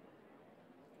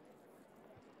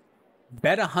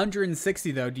 Bet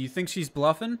 160, though. Do you think she's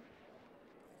bluffing?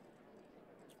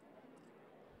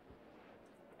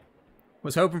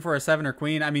 Was hoping for a 7 or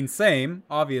queen. I mean, same,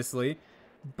 obviously.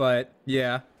 But,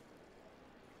 yeah.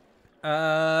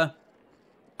 I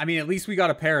mean, at least we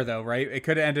got a pair, though, right? It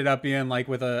could have ended up being, like,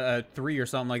 with a 3 or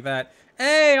something like that.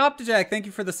 Hey, Optajack, thank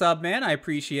you for the sub, man. I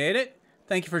appreciate it.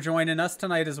 Thank you for joining us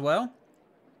tonight as well.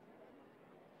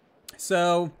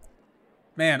 So,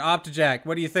 man, Optajack,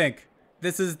 what do you think?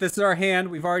 This is our hand.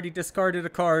 We've already discarded a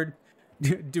card.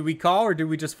 Do we call or do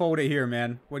we just fold it here,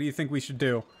 man? What do you think we should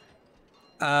do?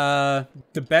 The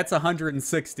bet's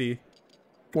 160.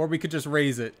 Or we could just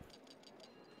raise it.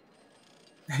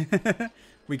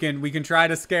 We can try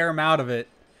to scare him out of it.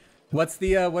 What's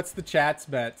the chat's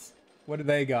bets? What do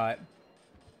they got?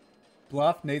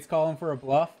 Bluff? Nate's calling for a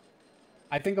bluff.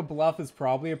 I think a bluff is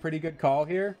probably a pretty good call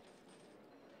here.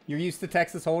 You're used to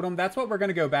Texas Hold'em. That's what we're going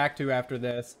to go back to after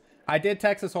this. I did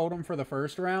Texas Hold'em for the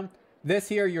first round. This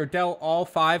here, you're dealt all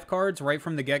 5 cards right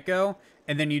from the get-go,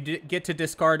 and then you get to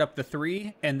discard up to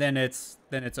 3, and then it's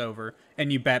over.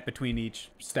 And you bet between each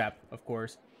step, of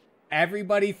course.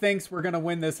 Everybody thinks we're going to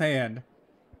win this hand.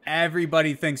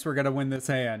 Everybody thinks we're going to win this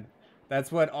hand.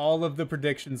 That's what all of the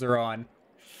predictions are on.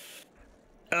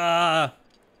 Alright,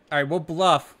 we'll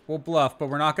bluff. We'll bluff, but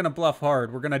we're not going to bluff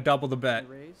hard. We're going to double the bet.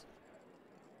 Raise.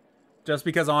 Just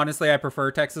because, honestly, I prefer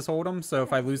Texas Hold'em, so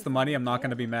if I lose the money, I'm not going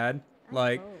to be mad.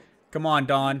 Like, come on,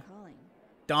 Don. Calling.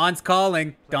 Don's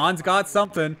calling. Don's got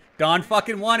something. Don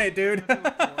fucking won it, dude.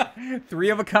 3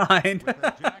 of a kind. With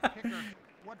a jack kicker.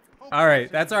 What poker All right,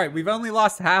 is that's it? all right. We've only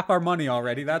lost half our money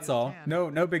already. That's all.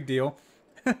 No big deal.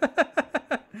 All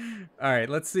right,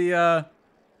 let's see what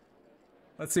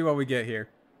we get here.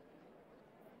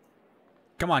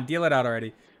 Come on, deal it out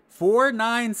already. 4,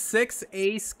 9, 6,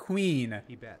 ace, queen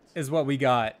He bets. is what we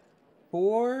got.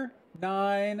 4,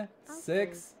 9,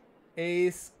 6,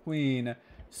 ace, queen.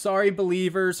 Sorry,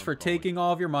 believers, for taking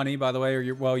all of your money, by the way, or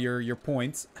your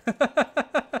points.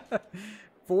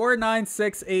 4, 9,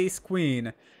 6, ace,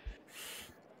 queen.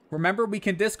 Remember, we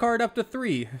can discard up to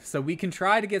 3, so we can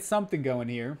try to get something going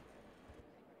here.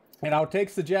 And I'll take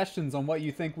suggestions on what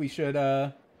you think we should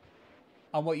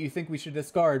on what you think we should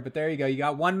discard. But there you go. You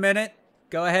got 1 minute.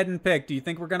 Go ahead and pick. Do you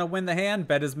think we're going to win the hand?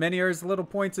 Bet as many or as little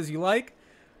points as you like.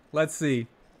 Let's see.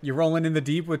 You're rolling in the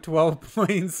deep with 12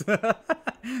 points.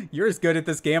 You're as good at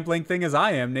this gambling thing as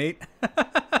I am, Nate.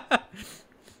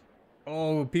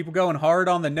 Oh, people going hard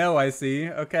on the no, I see.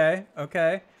 Okay,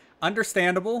 okay.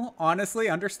 Understandable. Honestly,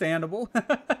 understandable.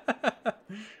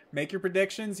 Make your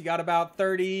predictions. You got about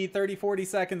 30, 40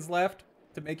 seconds left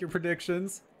to make your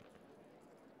predictions.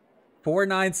 4,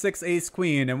 9, 6, ace,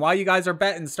 queen. And while you guys are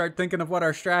betting, start thinking of what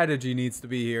our strategy needs to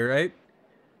be here, right?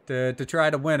 To try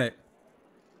to win it.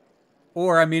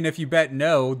 Or, I mean, if you bet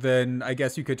no, then I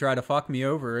guess you could try to fuck me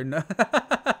over and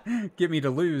get me to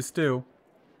lose, too.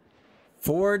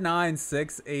 4, 9,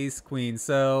 6, ace, queen.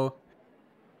 So,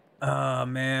 oh,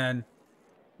 man.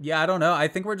 Yeah, I don't know. I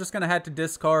think we're just going to have to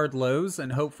discard lows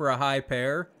and hope for a high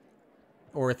pair.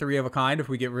 Or a 3 of a kind if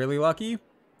we get really lucky.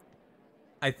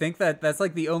 I think that's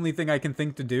like the only thing I can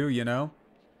think to do, you know?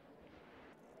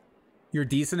 You're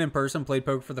decent in person, played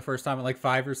poker for the first time at like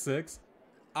 5 or 6.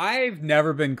 I've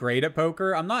never been great at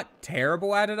poker. I'm not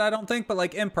terrible at it, I don't think. But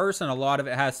like in person, a lot of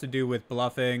it has to do with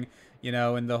bluffing, you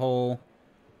know, and the whole...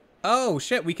 Oh,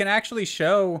 shit, we can actually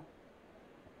show...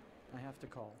 I have to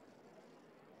call.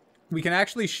 We can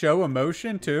actually show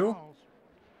emotion, too?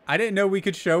 I didn't know we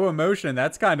could show emotion.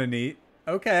 That's kind of neat.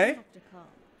 Okay.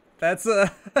 That's,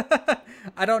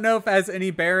 I don't know if it has any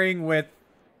bearing with,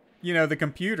 you know, the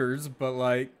computers, but,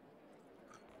 like...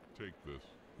 Take this.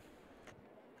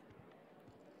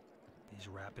 He's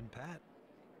rapping Pat.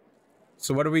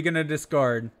 So what are we going to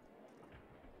discard?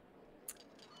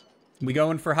 We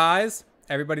going for highs?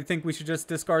 Everybody think we should just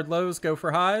discard lows, go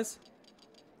for highs?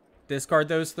 Discard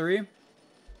those 3?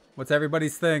 What's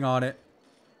everybody's thing on it?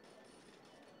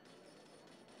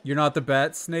 You're not the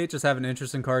bets, Nate. Just have an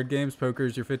interest in card games. Poker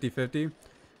is your 50-50.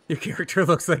 Your character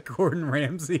looks like Gordon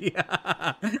Ramsay.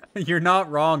 You're not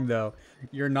wrong, though.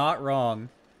 You're not wrong.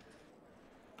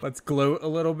 Let's gloat a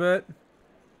little bit.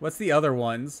 What's the other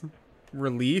ones?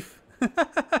 Relief?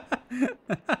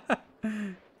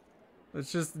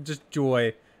 Let's just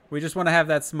joy. We just want to have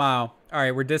that smile. All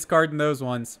right, we're discarding those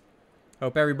ones.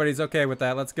 Hope everybody's okay with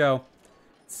that. Let's go.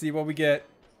 Let's see what we get.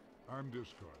 I'm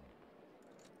discarding.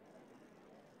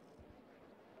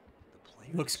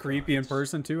 Looks creepy in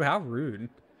person too. How rude.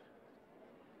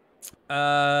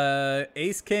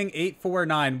 Ace King 8 4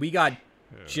 9. We got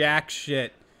jack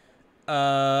shit.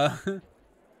 I'm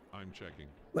checking.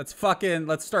 Let's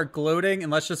start gloating and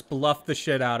let's just bluff the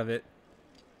shit out of it.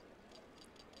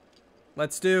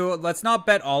 Let's not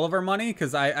bet all of our money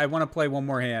because I want to play one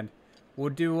more hand. We'll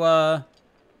do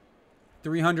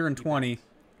 320.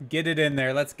 Get it in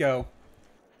there. Let's go.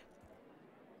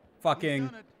 Fucking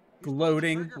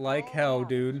gloating like hell,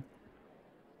 dude.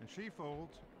 And she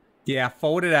folds. Yeah,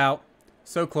 fold it out.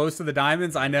 So close to the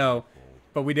diamonds, I know.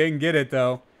 But we didn't get it,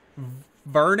 though.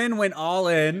 Vernon went all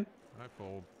in. I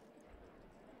fold.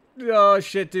 Oh,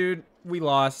 shit, dude. We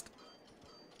lost.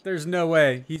 There's no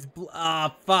way. He's...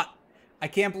 Ah, fuck. I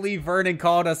can't believe Vernon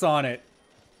called us on it.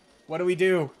 What do we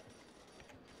do?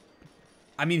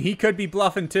 I mean, he could be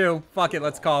bluffing, too. Fuck it,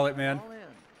 let's call it, man.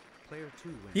 Player 2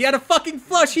 wins. He had a fucking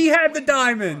flush. He had the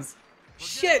diamonds.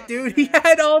 Shit, dude. He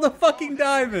had all the fucking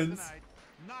diamonds.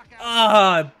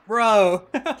 Ah, bro.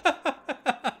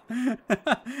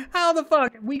 How the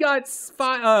fuck? We got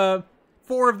 4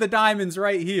 of the diamonds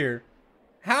right here.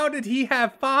 How did he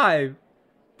have 5?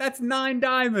 That's 9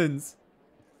 diamonds.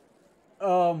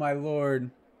 Oh, my lord.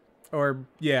 Or,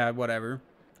 yeah, whatever.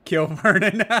 Kill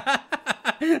Vernon.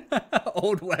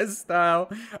 Old West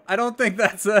style. I don't think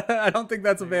that's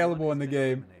available in the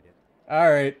game.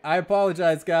 All right, I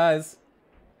apologize, guys.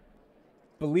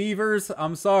 Believers,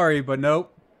 I'm sorry, but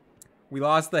nope. We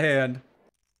lost the hand.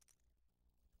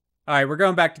 All right, we're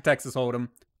going back to Texas Hold'em.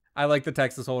 I like the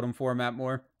Texas Hold'em format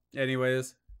more.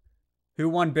 Anyways, who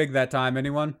won big that time?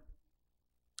 Anyone?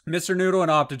 Mr. Noodle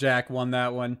and Optajack won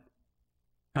that one.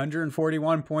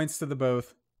 141 points to the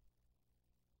both.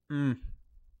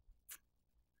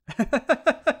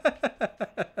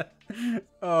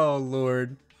 Oh,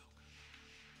 Lord.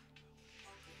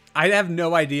 I have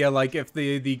no idea, like, if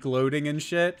the gloating and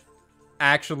shit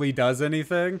actually does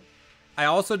anything. I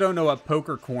also don't know what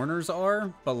poker corners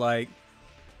are, but, like,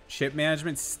 chip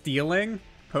management, stealing,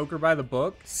 poker by the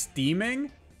book,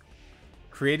 steaming,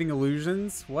 creating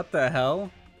illusions. What the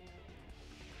hell?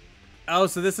 Oh,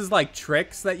 so this is, like,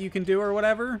 tricks that you can do or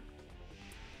whatever?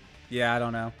 Yeah, I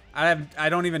don't know. I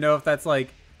don't even know if that's,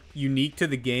 like, unique to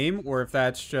the game or if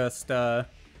that's just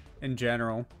in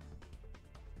general.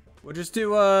 We'll just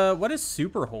do what is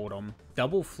Super Hold'em?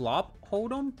 Double flop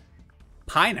Hold'em?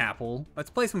 Pineapple. Let's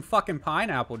play some fucking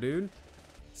pineapple, dude.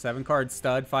 7-card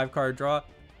stud, 5-card draw.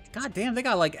 God damn, they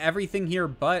got like everything here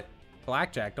but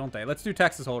blackjack, don't they? Let's do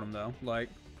Texas Hold'em though. Like,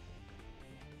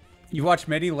 you watch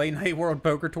many late night world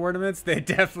poker tournaments, they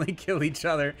definitely kill each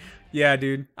other. Yeah,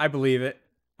 dude, I believe it.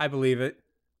 I believe it.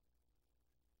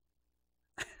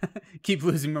 Keep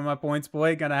losing my points,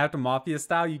 boy. Gonna have to mafia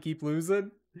style. You keep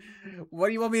losing. What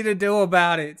do you want me to do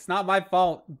about it? It's not my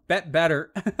fault. Bet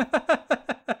better.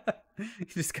 You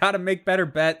just gotta make better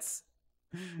bets.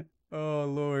 Oh,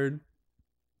 Lord.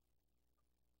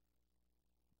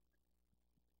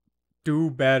 Do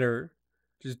better.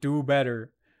 Just do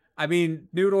better. I mean,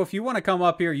 Noodle, if you want to come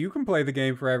up here, you can play the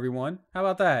game for everyone. How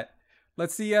about that?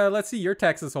 Let's see your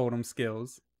Texas Hold'em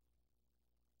skills.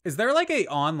 Is there like a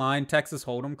online Texas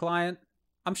Hold'em client?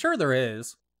 I'm sure there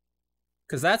is.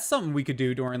 Because that's something we could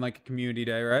do during like a community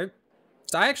day, right?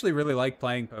 So I actually really like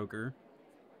playing poker.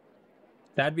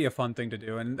 That'd be a fun thing to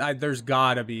do. And there's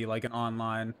gotta be like an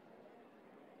online.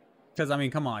 Because, I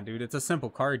mean, come on, dude. It's a simple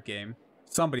card game.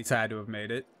 Somebody's had to have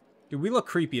made it. Dude, we look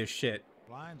creepy as shit.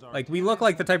 Like, we look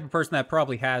like the type of person that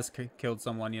probably has killed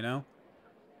someone, you know?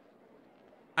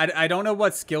 I don't know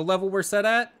what skill level we're set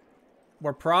at.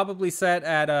 We're probably set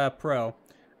at pro.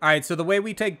 Alright, so the way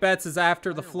we take bets is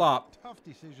after the flop. Tough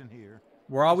decision here.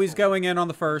 We're always going in on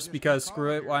the first because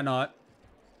screw it, why not?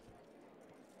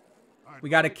 We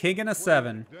got a king and a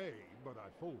 7.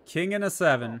 King and a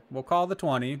 7. We'll call the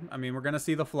 20. I mean, we're going to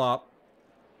see the flop.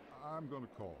 I'm gonna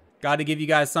call. Got to give you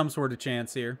guys some sort of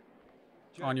chance here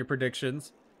on your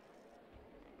predictions.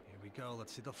 Here we go.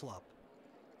 Let's see the flop.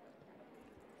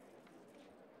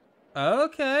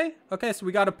 Okay. Okay, so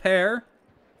we got a pair.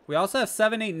 We also have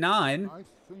 7, 8, 9. I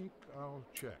think I'll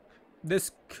check.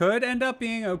 This could end up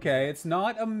being okay. It's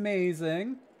not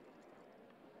amazing.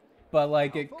 But,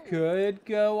 like, it could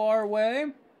go our way.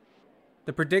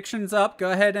 The prediction's up.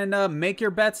 Go ahead and make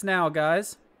your bets now,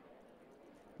 guys.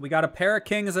 We got a pair of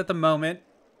kings at the moment.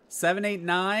 7, 8,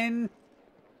 9.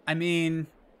 I mean,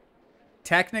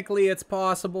 technically it's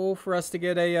possible for us to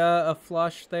get a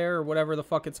flush there, or whatever the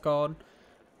fuck it's called.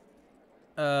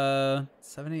 7,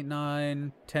 8,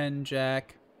 9, 10,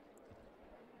 jack.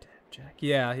 10, jack.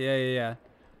 Yeah.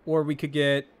 Or we could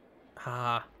get...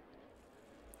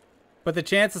 But the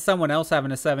chance of someone else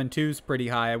having a 7-2 is pretty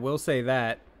high, I will say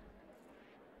that.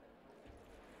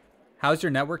 How's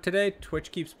your network today?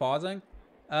 Twitch keeps pausing.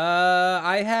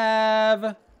 I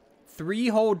have 3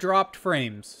 whole dropped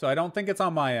frames, so I don't think it's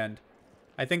on my end.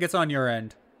 I think it's on your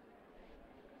end.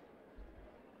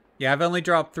 Yeah, I've only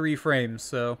dropped 3 frames,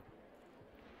 so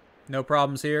no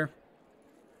problems here.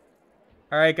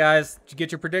 Alright, guys. Did you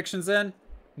get your predictions in?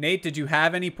 Nate, did you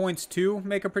have any points to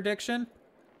make a prediction?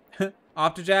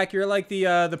 Optajack, you're like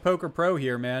the poker pro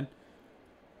here, man.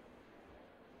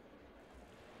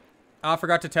 I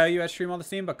forgot to tell you at Stream on the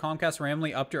Steam, but Comcast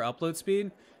randomly upped your upload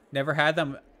speed. Never had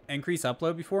them increase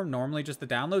upload before. Normally just the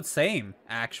download. Same,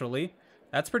 actually.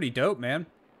 That's pretty dope, man.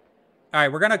 All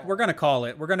right, we're gonna call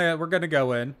it. We're gonna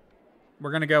go in.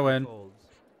 We're gonna go in.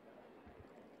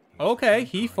 Okay,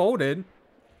 he folded.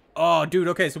 Oh, dude.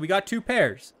 Okay, so we got 2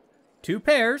 pairs. 2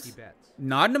 pairs. He bets.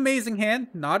 Not an amazing hand.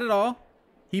 Not at all.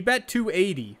 He bet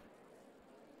 280.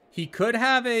 He could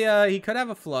have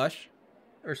a flush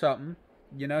or something.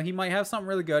 You know, he might have something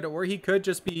really good, or he could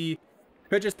just be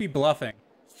bluffing.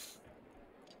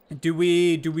 Do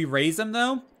we raise him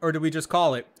though, or do we just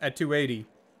call it at 280?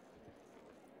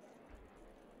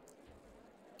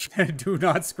 Do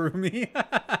not screw me.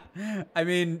 I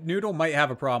mean, Noodle might have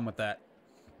a problem with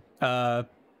that.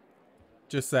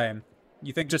 Just saying.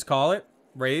 You think just call it?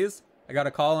 Raise? I got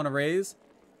a call and a raise?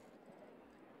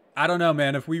 I don't know,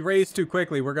 man. If we raise too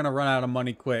quickly, we're going to run out of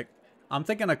money quick. I'm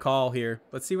thinking a call here.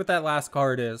 Let's see what that last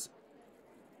card is.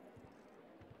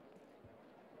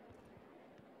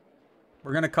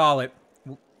 We're going to call it.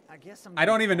 I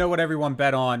don't even know what everyone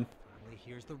bet on.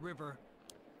 Here's the river.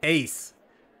 Ace.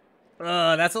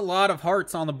 That's a lot of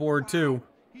hearts on the board, too.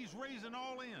 He's raising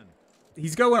all in.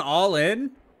 He's going all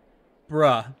in?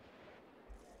 Bruh.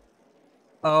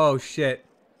 Oh, shit.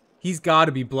 He's got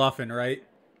to be bluffing, right?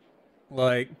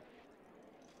 Like...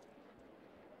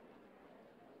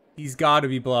 He's got to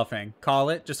be bluffing. Call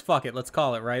it. Just fuck it. Let's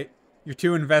call it, right? You're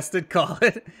too invested. Call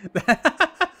it.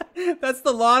 That's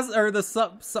the loss, or the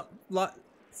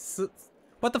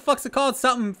what the fuck's it called?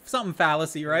 Something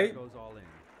fallacy, right? Goes all in.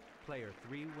 Player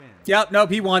 3 wins. Yep. Nope.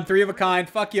 He won. 3 of a kind.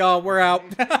 Fuck y'all. We're out.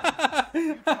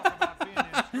 You talk about being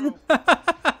in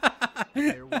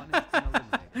Player 1 has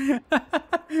been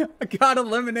eliminated. I got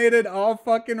eliminated all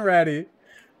fucking ready.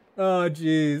 Oh,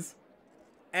 jeez.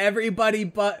 Everybody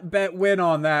bet win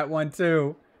on that one,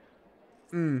 too.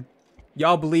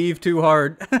 Y'all believe too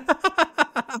hard.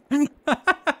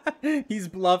 He's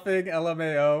bluffing,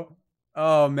 LMAO.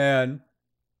 Oh, man.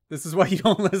 This is why you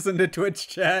don't listen to Twitch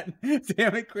chat.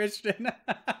 Damn it, Christian.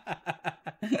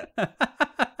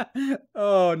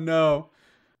 Oh, no.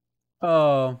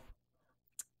 Oh.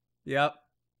 Yep.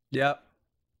 Yep.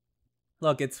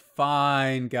 Look, it's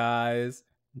fine, guys.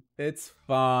 It's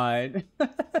fine.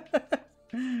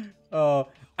 Oh,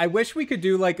 I wish we could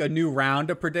do like a new round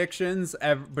of predictions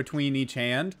between each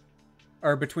hand.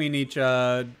 Or between each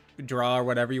draw or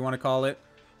whatever you want to call it.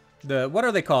 What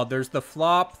are they called? There's the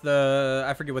flop,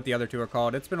 I forget what the other two are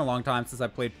called. It's been a long time since I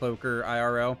played poker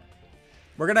IRL.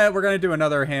 We're gonna do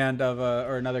another hand of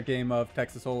or another game of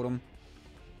Texas Hold'em.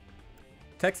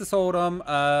 Texas Hold'em,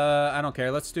 I don't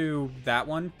care. Let's do that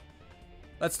one.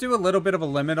 Let's do a little bit of a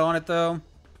limit on it though.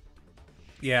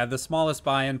 Yeah, the smallest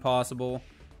buy-in possible.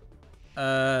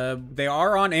 They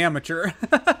are on amateur.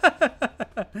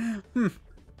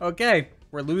 Okay,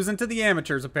 we're losing to the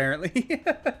amateurs apparently.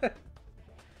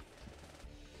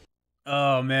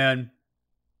 Oh, man.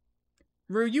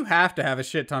 Rue, you have to have a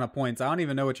shit ton of points. I don't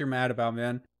even know what you're mad about,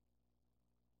 man.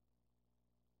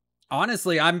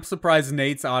 Honestly, I'm surprised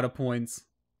Nate's out of points.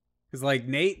 Because, like,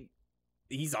 Nate,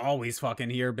 he's always fucking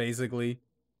here, basically.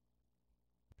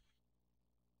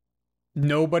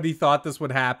 Nobody thought this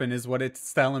would happen, is what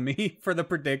it's telling me for the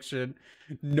prediction.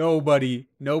 Nobody.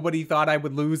 Nobody thought I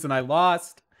would lose, and I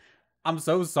lost. I'm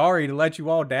so sorry to let you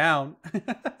all down.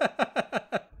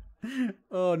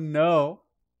 Oh, no.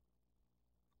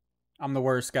 I'm the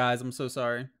worst, guys. I'm so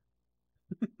sorry.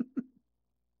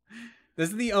 This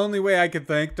is the only way I could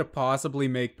think to possibly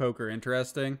make poker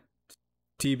interesting.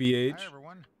 TBH. Hi,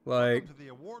 everyone. Like, Welcome to the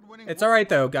award-winning it's alright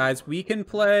though, guys. We can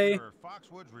play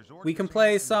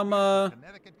some, well,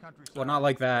 not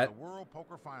like that.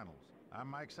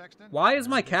 Why is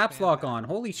my caps lock on?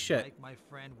 Holy shit.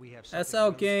 SL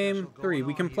Game 3.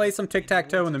 We can play some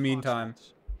tic-tac-toe in the meantime.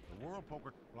 The World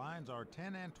Poker lines are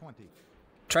 10 and 20.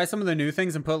 Try some of the new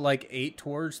things and put like 8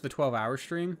 towards the 12-hour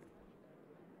stream.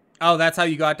 Oh, that's how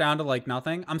you got down to like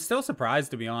nothing? I'm still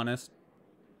surprised, to be honest,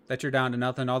 that you're down to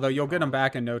nothing. Although you'll get them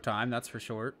back in no time, that's for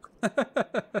sure.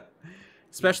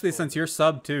 Especially since you're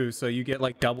sub too, so you get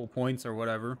like double points or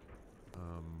whatever.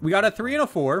 We got a 3 and a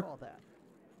 4.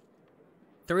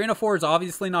 3 and a 4 is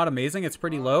obviously not amazing. It's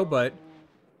pretty low, but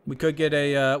we could get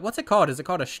a, what's it called? Is it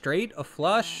called a straight? A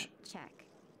flush? Check.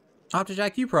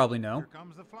 Optijack, you probably know. Here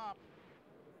comes the flop.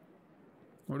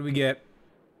 What do we get?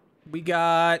 We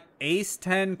got ace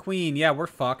 10 queen. Yeah, we're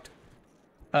fucked.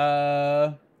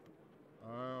 I'll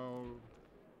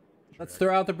Let's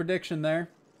throw out the prediction there.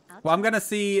 Well, I'm gonna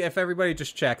see if everybody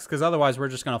just checks, because otherwise we're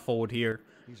just gonna fold here.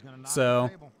 He's gonna knock So, the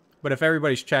table. but if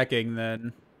everybody's checking,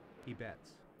 then He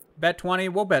bets. bet 20.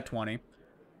 We'll bet 20.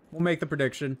 We'll make the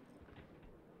prediction.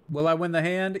 Will I win the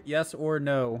hand? Yes or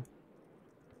no?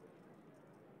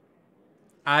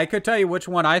 I could tell you which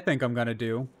one I think I'm gonna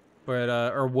do, but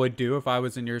or would do if I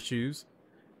was in your shoes.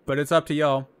 But it's up to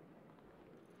y'all.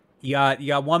 You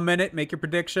got 1 minute. Make your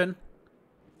prediction.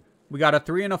 We got a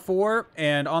 3 and a 4,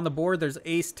 and on the board there's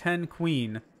ace 10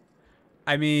 queen.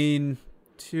 I mean,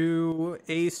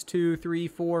 ace 2 3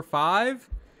 4 5.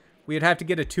 We'd have to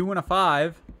get a 2 and a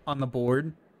 5 on the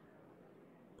board.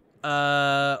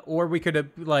 Or we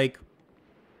could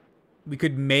we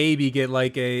could maybe get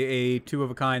like a 2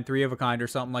 of a kind, 3 of a kind, or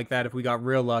something like that if we got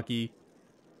real lucky.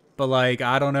 But like,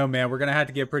 I don't know, man. We're gonna have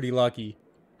to get pretty lucky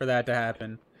for that to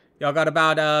happen. Y'all got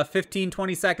about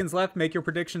 15-20 seconds left. Make your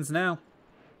predictions now.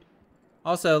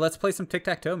 Also, let's play some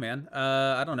tic-tac-toe, man.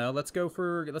 I don't know. Let's go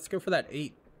for that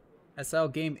 8. SL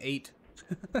game 8.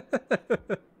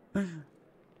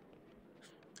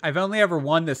 I've only ever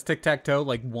won this tic-tac-toe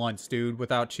like once, dude,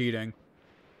 without cheating.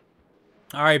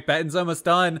 All right, betting's almost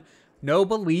done. No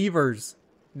believers.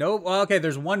 No, well, okay,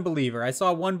 there's one believer. I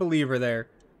saw one believer there.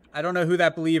 I don't know who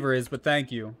that believer is, but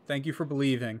thank you. Thank you for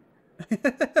believing.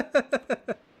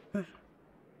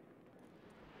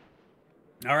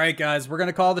 All right, guys, we're going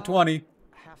to call the 20.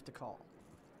 Have to call.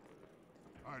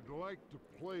 I'd like to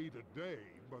play today,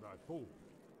 but I fold.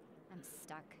 I'm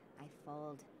stuck. I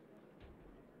fold.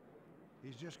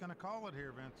 He's just gonna call it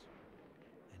here, Vince.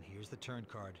 And here's the turn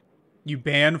card. You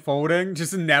ban folding?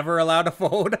 Just never allowed to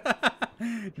fold?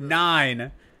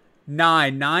 9.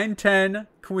 10,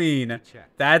 queen.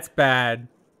 That's bad.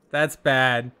 That's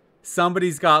bad.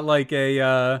 Somebody's got like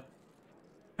a,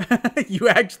 you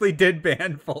actually did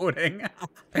ban folding.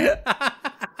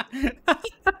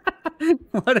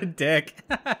 What a dick.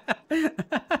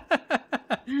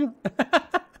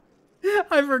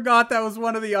 I forgot that was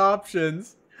one of the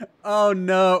options. Oh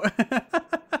no.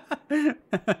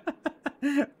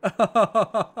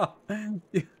 Oh.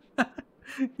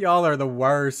 Y'all are the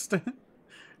worst.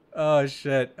 Oh,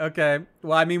 shit. Okay.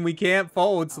 Well, I mean, we can't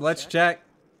fold, so let's check.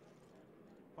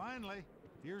 Finally,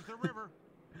 here's the river.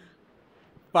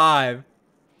 5.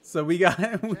 So we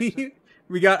got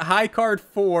we got high card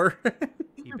 4.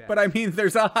 But I mean,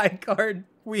 there's a high card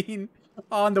queen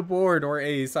on the board, or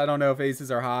ace. I don't know if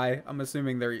aces are high. I'm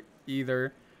assuming they're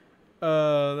either.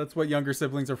 That's what younger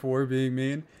siblings are for, being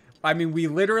mean. I mean, we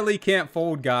literally can't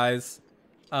fold, guys.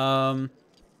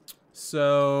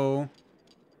 So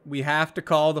we have to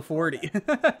call the 40. Yeah,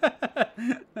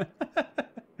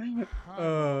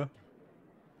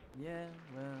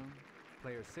 well,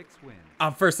 player 6 wins.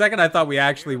 For a second, I thought we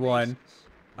actually won.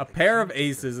 A pair of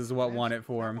aces is what won it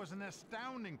for him. That was an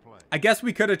astounding play. I guess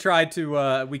we could have tried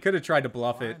to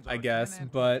bluff it, I guess,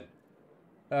 but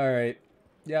all right.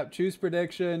 Yep, choose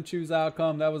prediction, choose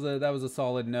outcome. That was a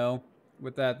solid no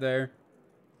with that there.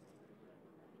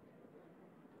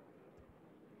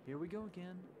 Here we go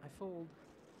again. I fold.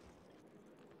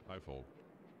 I fold.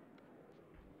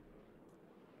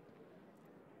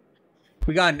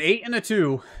 We got an 8 and a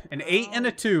 2. An 8 and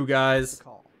a 2, guys.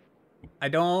 Call. I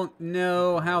don't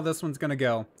know how this one's going to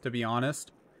go, to be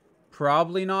honest.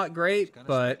 Probably not great,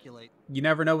 but you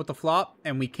never know with the flop,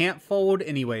 and we can't fold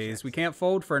anyways. We can't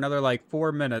fold for another, like,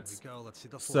 4 minutes. Here we go. Let's see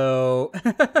the flop. So,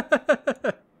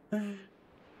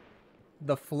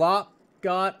 the flop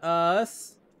got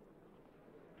us...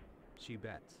 She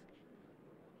bets.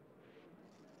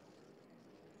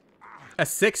 a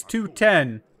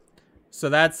 6-2-10. So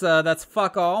that's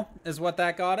fuck all is what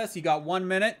that got us. You got 1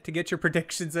 minute to get your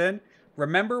predictions in.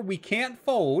 Remember, we can't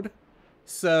fold,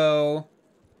 so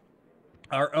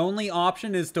our only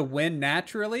option is to win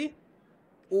naturally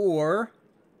or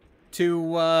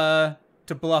to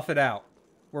bluff it out.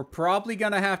 We're probably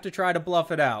gonna have to try to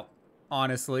bluff it out,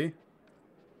 honestly.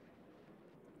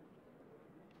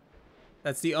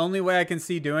 That's the only way I can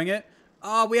see doing it.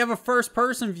 We have a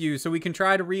first-person view, so we can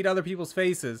try to read other people's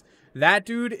faces. That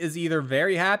dude is either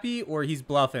very happy or he's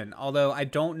bluffing. Although, I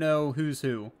don't know who's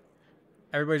who.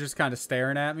 Everybody's just kind of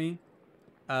staring at me.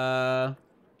 I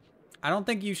don't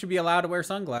think you should be allowed to wear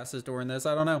sunglasses during this.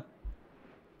 I don't know.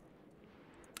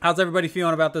 How's everybody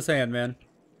feeling about this hand, man?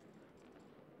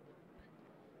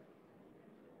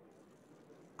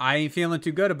 I ain't feeling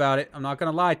too good about it. I'm not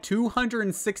going to lie.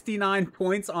 269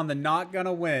 points on the not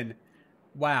gonna win.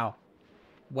 Wow.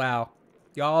 Wow.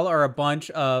 Y'all are a bunch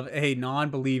of, hey,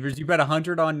 non-believers. You bet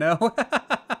 100 on no?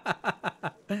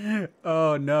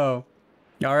 Oh, no.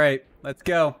 All right. Let's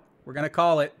go. We're going to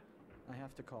call it. I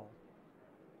have to call.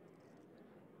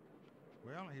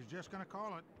 Well, he's just going to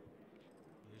call it.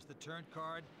 Here's the turn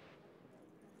card.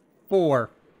 4.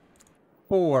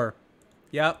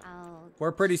 Yep.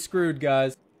 We're pretty screwed,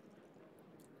 guys.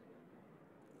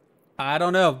 I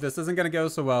don't know. This isn't going to go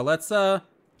so well. Let's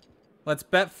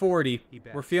bet 40.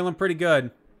 We're feeling pretty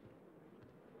good.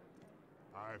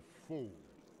 I fold.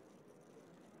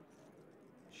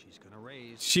 She's gonna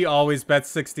raise. She always bets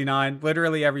 69.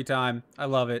 Literally every time. I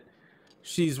love it.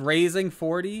 She's raising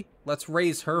 40. Let's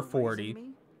raise her 40.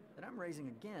 Me? Then I'm raising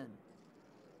again.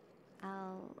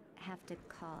 I'll have to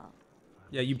call.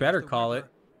 Yeah, you better call it.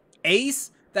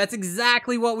 Ace? That's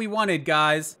exactly what we wanted,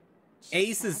 guys.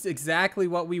 Ace is exactly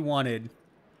what we wanted.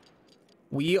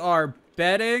 We are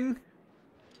betting...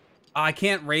 I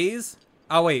can't raise?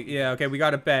 Oh, wait. Yeah, okay. We got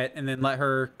to bet and then let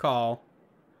her call.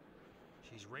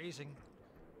 She's raising.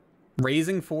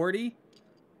 Raising 40?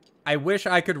 I wish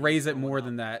I could raise it more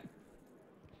than that.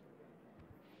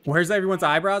 Where's everyone's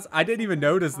eyebrows? I didn't even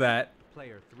notice that.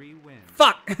 Player 3 wins.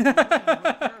 Fuck! With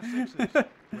an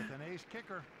ace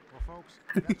kicker. Well, folks,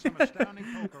 that's some astounding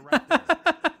poker right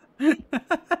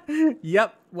there.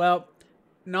 Yep. Well,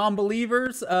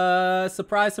 non-believers,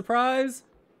 surprise, surprise.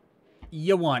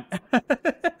 You won.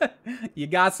 You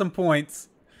got some points.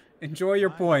 Enjoy your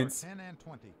points. 10 and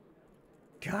 20.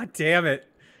 God damn it.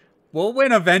 We'll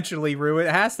win eventually, Rue.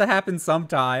 It has to happen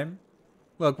sometime.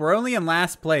 Look, we're only in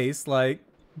last place. Like,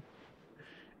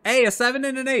 hey, a 7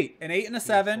 and an 8. An 8 and a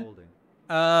 7.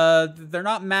 They're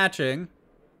not matching.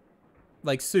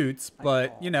 Like Suits,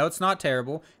 but, you know, it's not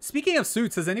terrible. Speaking of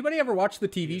Suits, has anybody ever watched the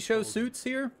TV show Suits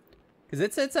here? Because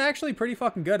it's actually pretty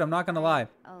fucking good, I'm not going to lie.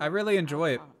 I really enjoy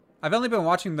it. I've only been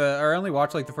watching I only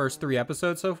watched like the first 3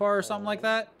 episodes so far or something like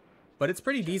that. But it's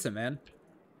pretty decent, man.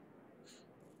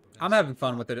 I'm having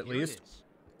fun with it at least.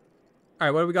 All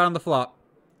right, what do we got on the flop?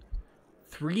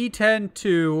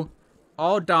 3-10-2,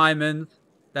 all diamonds.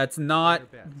 That's not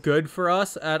good for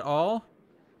us at all.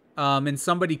 And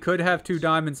somebody could have 2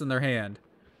 diamonds in their hand.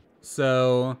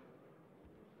 So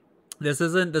this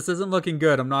isn't looking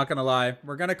good, I'm not gonna lie.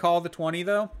 We're gonna call the 20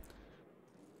 though.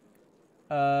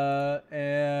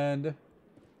 And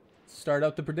start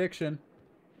up the prediction.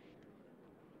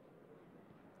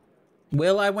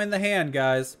 Will I win the hand,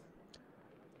 guys?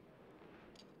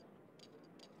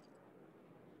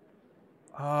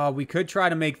 We could try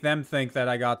to make them think that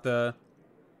I got the...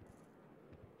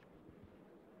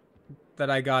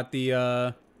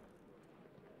 the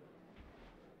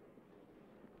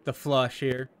flush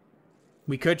here.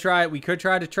 We could try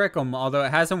to trick them, although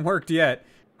it hasn't worked yet.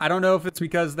 I don't know if it's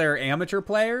because they're amateur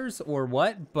players or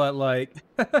what, but like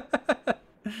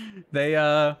they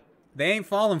ain't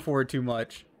falling for it too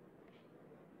much.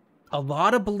 A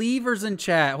lot of believers in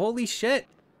chat. Holy shit.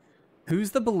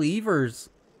 Who's the believers?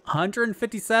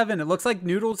 157. It looks like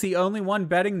Noodle's the only one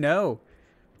betting no.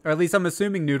 Or at least I'm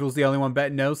assuming Noodle's the only one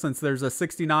betting no, since there's a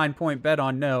 69-point bet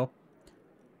on no.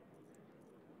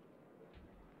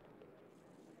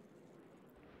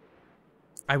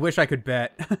 I wish I could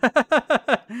bet.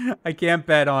 I can't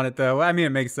bet on it though. I mean,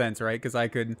 it makes sense, right? Because I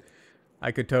could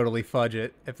totally fudge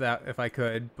it if I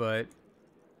could, but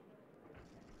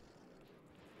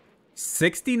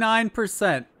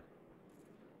 69%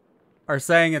 are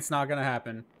saying it's not gonna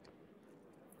happen.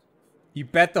 You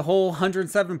bet the whole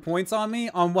 107 points on me?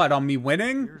 On what? On me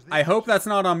winning? I hope that's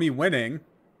not on me winning.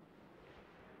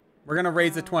 We're gonna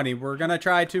raise it 20. We're gonna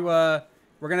try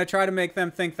to make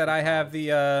them think that I have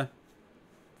the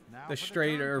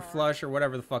straight or flush or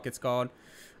whatever the fuck it's called.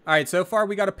 All right, so far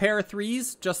we got a pair of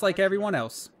threes, just like everyone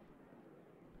else.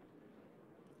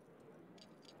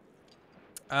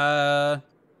 Bet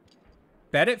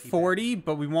at 40,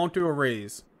 but we won't do a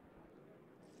raise.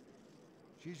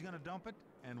 She's gonna dump it,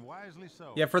 and wisely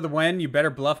so. Yeah, for the win, you better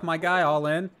bluff my guy all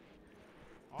in.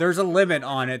 There's a limit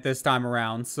on it this time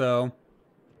around, so.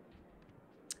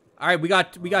 All right, we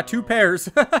got two pairs.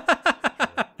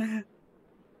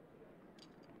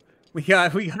 we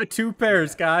got two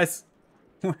pairs, guys.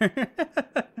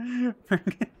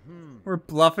 We're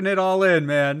bluffing it all in,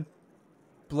 man.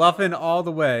 Bluffing all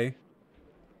the way.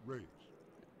 Raise.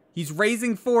 He's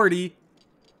raising 40.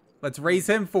 Let's raise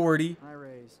him 40. I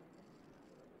raise.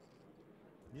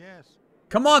 Yes.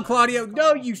 Come on, Claudio.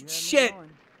 No, you shit.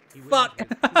 Fuck.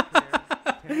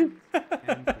 Player 4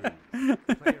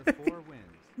 wins.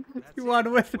 You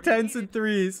won with the 10s and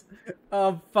 3s.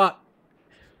 Oh, fuck.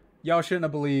 Y'all shouldn't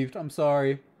have believed. I'm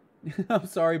sorry. I'm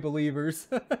sorry, believers.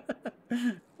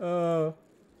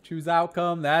 Choose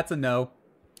outcome. That's a no.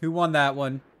 Who won that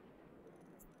one?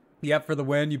 Yep, for the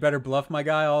win. You better bluff my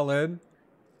guy all in.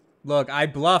 Look, I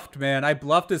bluffed, man. I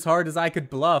bluffed as hard as I could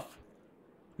bluff.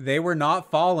 They were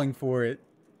not falling for it.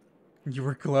 You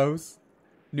were close.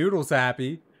 Noodle's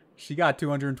happy. She got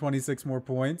 226 more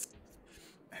points.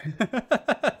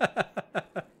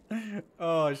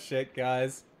 Oh, shit,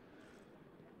 guys.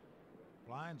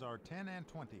 Blinds are 10 and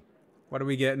 20. What are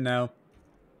we getting now?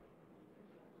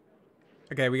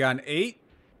 Okay, we got an 8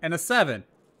 and a 7.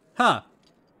 Huh.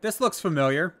 This looks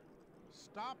familiar.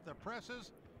 Stop the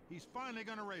presses. He's finally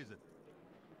gonna raise it.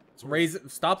 Let's raise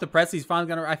it. Stop the press. He's finally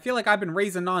gonna. I feel like I've been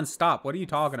raising non-stop. What are you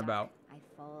talking about? I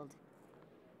fold.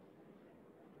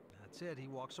 That's it. He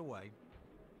walks away.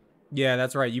 Yeah,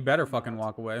 that's right. You better fucking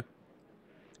walk away.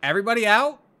 Everybody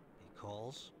out? He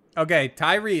calls. Okay,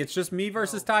 Tyree. It's just me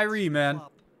versus Tyree, man.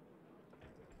 Flop.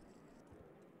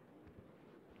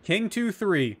 King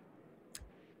 2-3.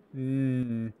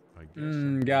 I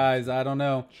guess Guys, I don't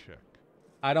know. check.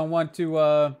 I don't want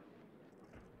to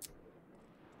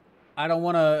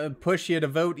push you to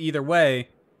vote either way,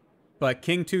 but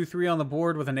King 2-3 on the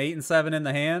board with an 8 and 7 in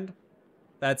the hand.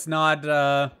 That's not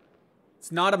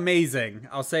it's not amazing.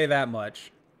 I'll say that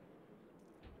much.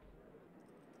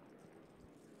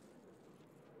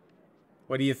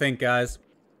 What do you think, guys?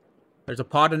 There's a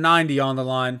pot of 90 on the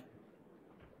line.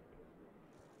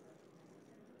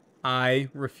 I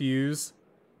refuse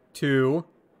to...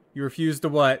 You refuse to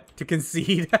what? To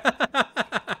concede?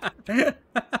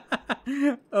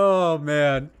 Oh,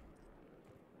 man.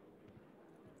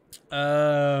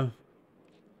 Man,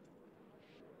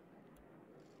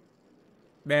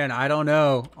 I don't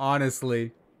know,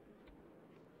 honestly.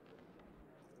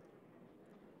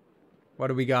 What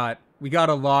do we got? We got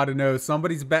a lot of no.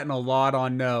 Somebody's betting a lot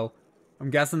on no. I'm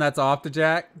guessing that's off to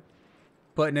Jack.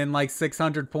 Putting in like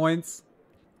 600 points.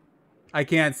 I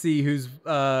can't see who's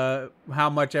how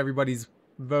much everybody's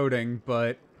voting,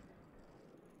 but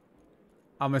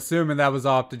I'm assuming that was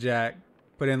off to Jack.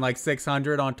 Put in like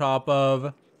 600 on top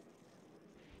of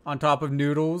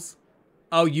Noodles.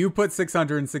 Oh, you put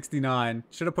 669.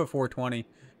 Should have put 420.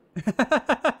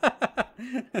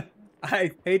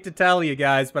 I hate to tell you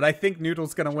guys, but I think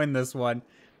Noodle's gonna win this one.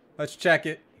 Let's check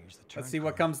it. Here's the Let's turn see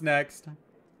what card. comes next.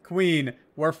 Queen,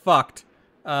 we're fucked.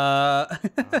 Check.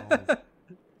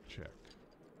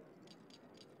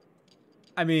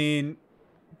 I mean,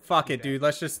 fuck it, dude.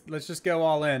 Let's just go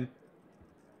all in.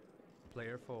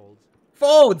 Player folds.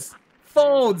 Folds! Player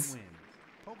Folds! wins.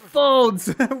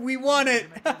 Folds! We won it!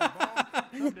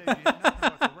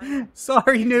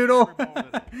 Sorry, Noodle.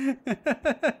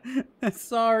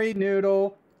 Sorry,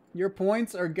 Noodle. Your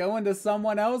points are going to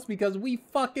someone else because we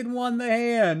fucking won the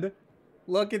hand.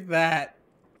 Look at that.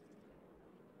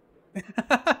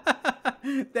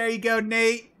 There you go,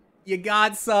 Nate. You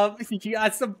got some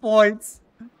points.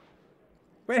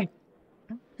 Wait.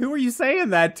 Who are you saying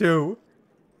that to?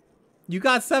 You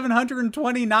got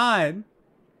 729.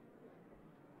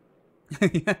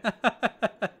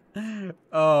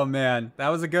 Oh, man. That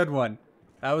was a good one.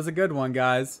 That was a good one,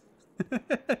 guys.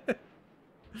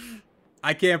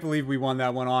 I can't believe we won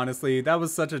that one, honestly. That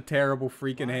was such a terrible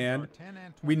freaking hand.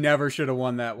 We never should have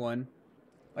won that one.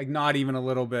 Like, not even a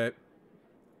little bit.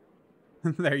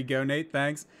 There you go, Nate.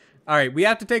 Thanks. All right, we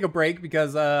have to take a break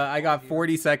because I got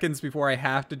 40 seconds before I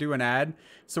have to do an ad.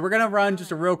 So we're going to run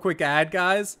just a real quick ad,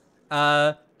 guys.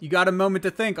 You got a moment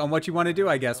to think on what you want to do,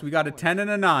 I guess. We got a 10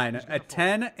 and a 9. A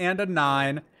 10 and a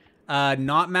 9.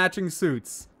 Not matching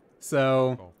suits.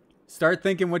 So start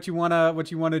thinking what you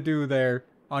wanna do there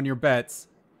on your bets.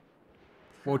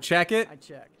 We'll check it. I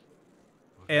check.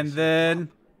 And then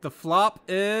the flop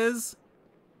is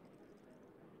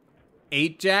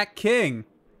 8 Jack King.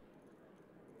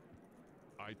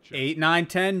 8 9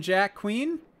 10 Jack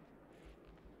Queen.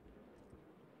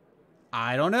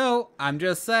 I don't know. I'm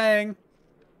just saying.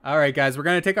 All right, guys, we're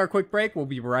gonna take our quick break. We'll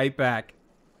be right back.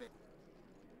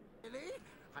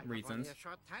 Reasons. A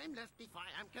short time left before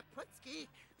I'm Kaputski.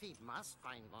 We must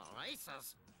find more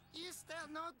racers. Is there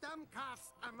no dumb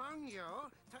cops among you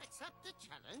to accept the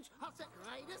challenge of the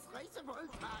greatest race of all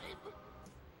time?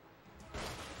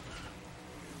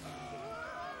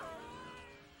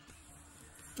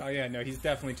 Oh yeah, no, he's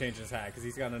definitely changed his hat because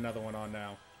he's got another one on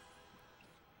now.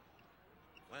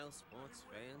 Well, sports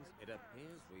fans, it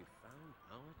appears we've found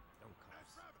our dumb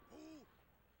cops.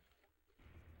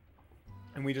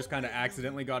 And we just kind of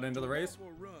accidentally got into the race.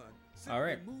 All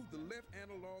right.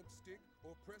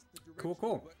 Cool,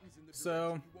 cool.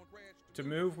 So, to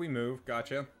move, we move.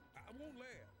 Gotcha. All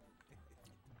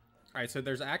right, so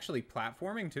there's actually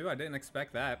platforming, too. I didn't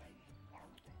expect that.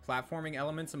 Platforming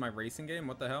elements in my racing game?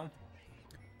 What the hell?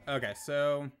 Okay,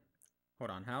 so,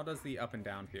 hold on. How does the up and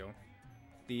down feel?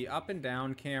 The up and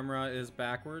down camera is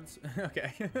backwards.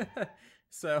 Okay.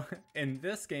 So, in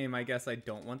this game, I guess I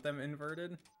don't want them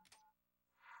inverted.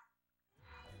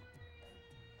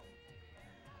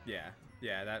 Yeah,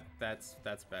 that's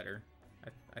better.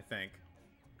 I think.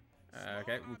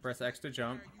 Okay, we press X to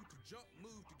jump.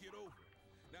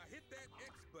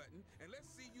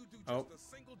 Oh,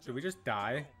 did we just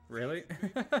die? Really?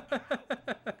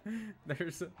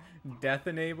 There's death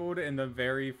enabled in the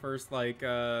very first, like,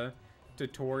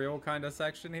 tutorial kind of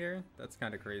section here. That's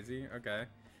kind of crazy. Okay.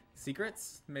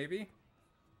 Secrets? Maybe?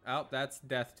 Oh, that's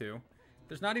death too.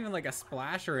 There's not even like a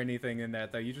splash or anything in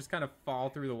that though. You just kind of fall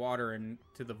through the water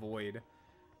into the void.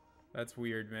 That's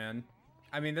weird, man.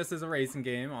 I mean, this is a racing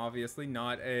game, obviously,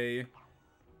 not a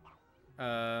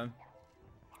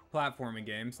platforming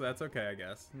game, so that's okay, I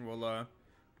guess.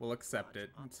 We'll accept it.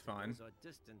 It's fine.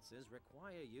 Distances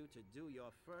require you to do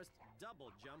your first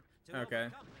double jump to okay.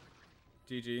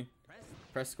 GG.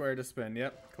 Press square to spin.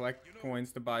 Yep. Collect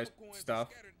coins to buy stuff.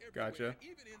 Gotcha.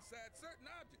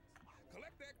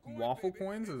 Waffle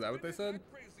coins? Is that what they said?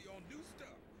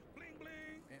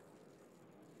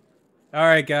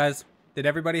 Alright, guys. Did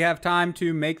everybody have time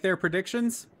to make their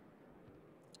predictions?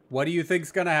 What do you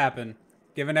think's gonna happen?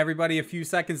 Giving everybody a few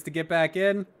seconds to get back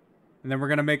in, and then we're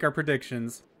gonna make our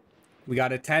predictions. We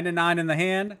got a 10 and 9 in the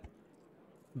hand.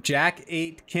 Jack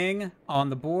 8 King on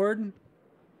the board.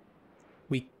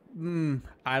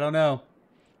 I don't know.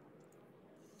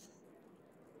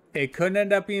 It could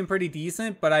end up being pretty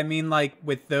decent, but I mean, like,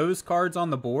 with those cards on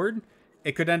the board,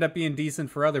 it could end up being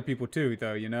decent for other people too,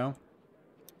 though, you know?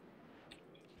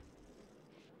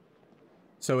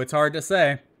 So it's hard to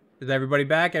say. Is everybody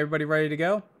back? Everybody ready to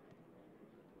go?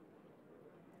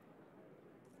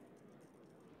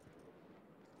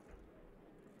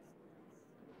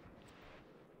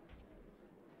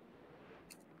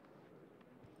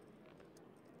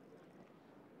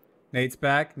 Nate's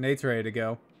back. Nate's ready to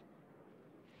go.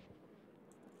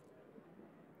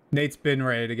 Nate's been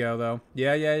ready to go, though.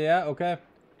 Yeah. Okay.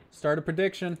 Start a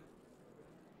prediction.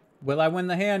 Will I win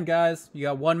the hand, guys? You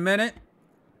got 1 minute.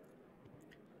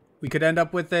 We could end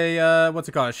up with a, what's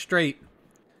it called? A straight.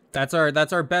 That's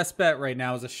our best bet right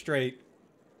now is a straight.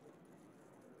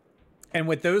 And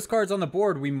with those cards on the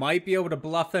board, we might be able to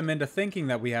bluff them into thinking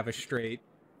that we have a straight.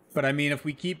 But I mean, if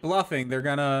we keep bluffing, they're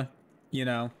gonna, you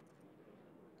know.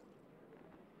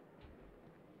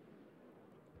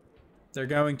 They're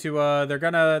going to they're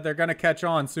gonna catch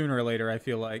on sooner or later, I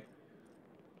feel like.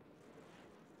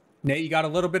 Nate, you got a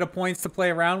little bit of points to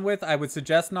play around with. I would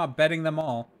suggest not betting them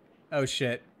all. Oh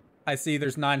shit. I see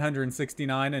there's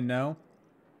 969 and no.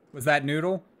 Was that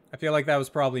Noodle? I feel like that was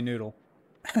probably Noodle.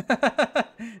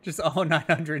 Just all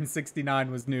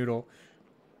 969 was Noodle.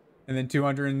 And then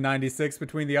 296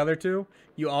 between the other two.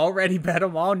 You already bet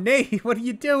them all? Nate, what are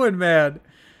you doing, man?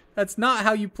 That's not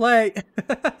how you play.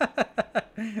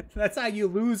 That's how you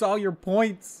lose all your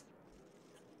points.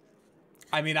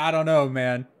 I mean, I don't know,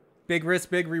 man. Big risk,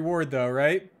 big reward, though,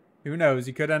 right? Who knows?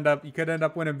 You could end up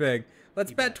winning big.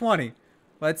 Let's bet 20.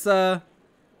 Let's There's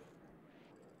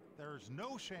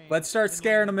no shame let's start in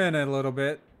scaring letting them in a little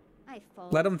bit. I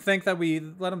fold. Let them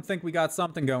think we got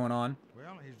something going on.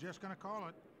 Well, he's just gonna call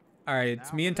it. All right,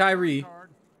 it's Now me and for the Tyree. card.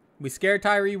 We scared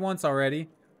Tyree once already.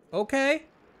 Okay.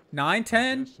 9,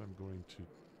 10. Yes, I'm going to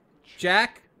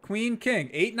Jack, Queen, King.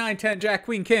 8, 9, 10, Jack,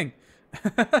 Queen, King.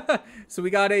 So we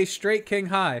got a straight King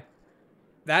high.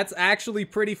 That's actually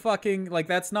pretty fucking, like,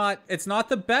 it's not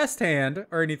the best hand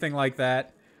or anything like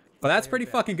that. But that's pretty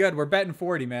fucking good. We're betting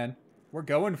 40, man. We're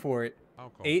going for it. I'll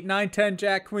call 8, 9, 10,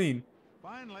 Jack, Queen.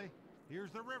 Finally,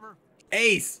 here's the river.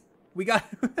 Ace. We got...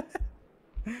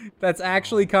 That's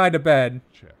actually kind of bad.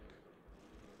 check.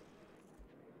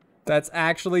 That's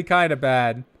actually kind of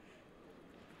bad.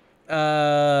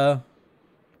 Fuck.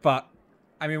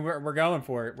 I mean, we're going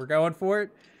for it. We're going for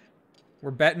it. We're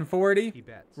betting 40. He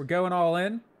bets. We're going all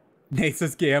in. Nate's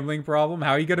says gambling problem.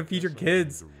 How are you gonna feed your Yes, I'm going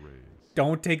kids? to raise.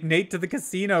 Don't take Nate to the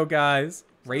casino, guys.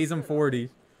 Raise him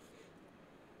 40.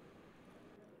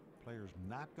 Player's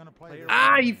not gonna play. Player- this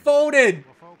Ah, he game. folded.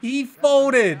 Well, folks, He that's some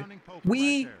folded. astounding poker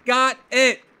We right there. got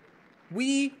it.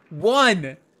 We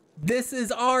won. This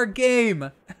is our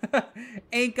game.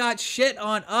 Ain't got shit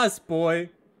on us, boy.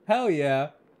 Hell yeah.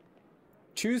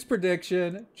 Choose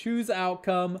prediction. Choose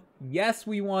outcome. Yes,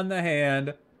 we won the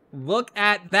hand. Look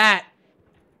at that.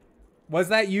 Was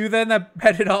that you then that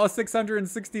betted all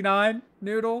 669,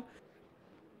 Noodle?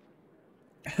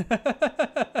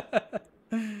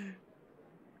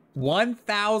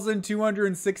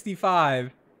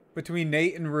 1,265 between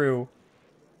Nate and Rue.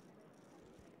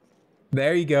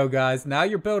 There you go, guys. Now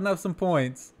you're building up some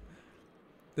points.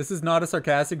 This is not a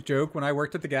sarcastic joke. When I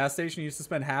worked at the gas station, I used to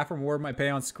spend half or more of my pay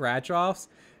on scratch-offs.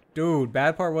 Dude,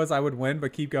 bad part was I would win,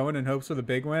 but keep going in hopes for the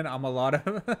big win. I'm a lot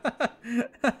of...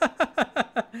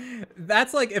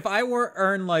 That's like if I were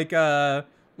earn like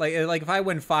if I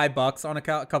win $5 on a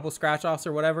couple scratch-offs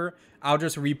or whatever, I'll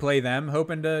just replay them,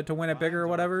 hoping to win it bigger or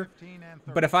whatever. 15 and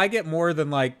 30. But if I get more than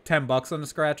like $10 on the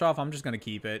scratch-off, I'm just gonna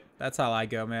keep it. That's how I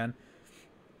go, man.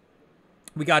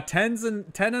 We got 10 and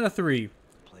a 3.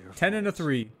 10 and a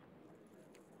 3.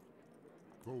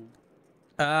 Fold.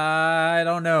 I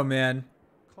don't know, man.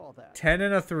 Call that. 10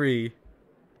 and a 3.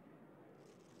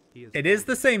 He is It is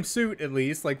the same suit, at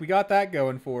least. Like, we got that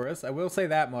going for us. I will say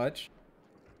that much.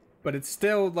 But it's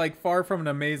still, like, far from an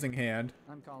amazing hand.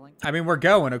 I'm calling. I mean, we're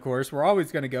going, of course. We're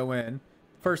always going to go in.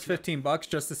 First $15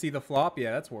 just to see the flop.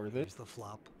 Yeah, that's worth it. Here's the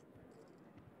flop.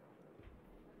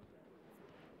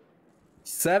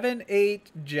 7,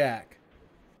 8, Jack.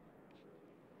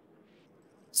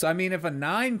 So, I mean, if a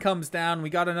 9 comes down, we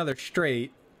got another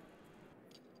straight.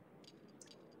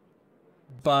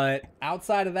 But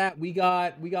outside of that, we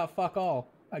got fuck all.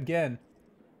 Again.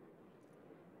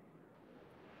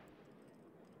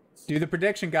 Let's do the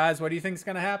prediction, guys. What do you think is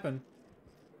going to happen?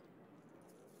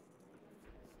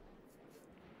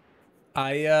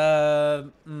 I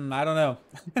don't know.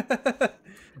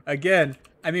 Again,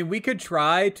 I mean, we could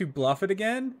try to bluff it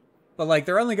again, but like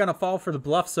they're only gonna fall for the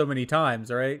bluff so many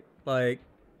times, right? Like,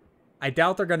 I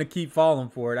doubt they're gonna keep falling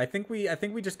for it. I think we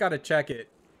just gotta check it.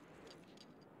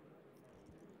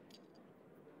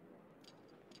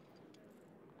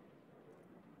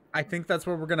 I think that's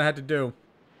what we're gonna have to do.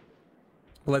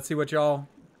 Let's see what y'all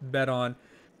bet on.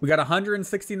 We got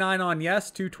 169 on yes,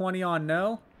 220 on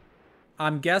no.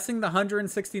 I'm guessing the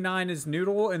 169 is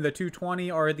Noodle and the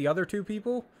 220 are the other two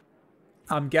people.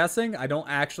 I'm guessing. I don't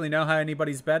actually know how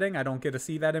anybody's betting. I don't get to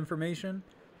see that information.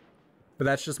 But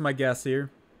that's just my guess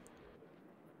here.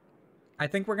 I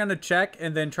think we're going to check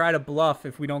and then try to bluff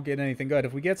if we don't get anything good.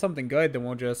 If we get something good, then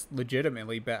we'll just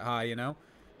legitimately bet high, you know?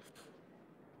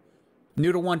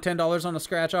 Noodle won $10 on a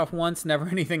scratch-off once. Never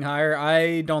anything higher.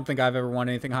 I don't think I've ever won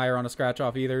anything higher on a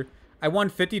scratch-off either. I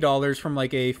won $50 from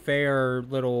like a fair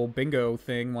little bingo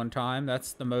thing one time.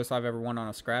 That's the most I've ever won on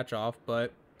a scratch-off,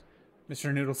 but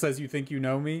Mr. Noodle says you think you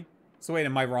know me. So wait,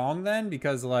 am I wrong then?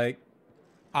 Because like,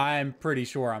 I'm pretty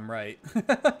sure I'm right.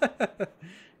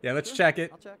 Yeah, let's check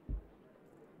it. I'll check.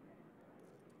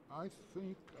 I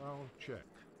think I'll check.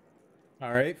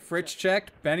 All right, Fritz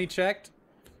checked. Benny checked.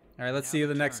 All right, let's Now see the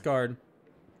the next turn. card.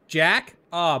 Jack?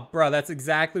 Oh, bro, that's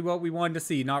exactly what we wanted to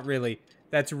see. Not really.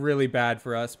 That's really bad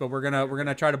for us, but we're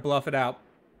gonna try to bluff it out.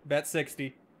 Bet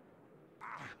 60.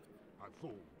 I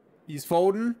fold. He's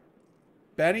folding.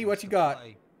 Benny, what you got?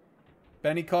 Play.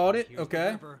 Benny called it. Here's the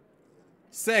Okay. river.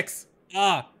 6.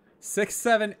 6,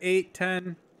 7, 8,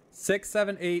 10. 6,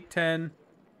 7, 8, 10.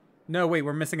 No, wait,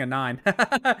 we're missing a 9.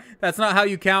 That's not how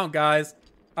you count, guys.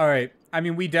 All right. I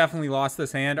mean, we definitely lost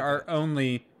this hand. Our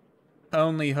only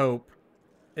hope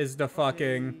is to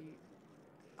fucking...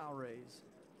 I'll raise.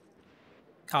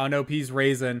 Oh, nope, he's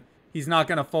raising. He's not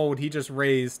going to fold. He just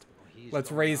raised. He's Let's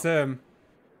going raise out. him.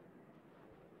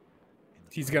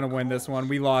 He's going to win this one.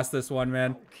 We lost this one,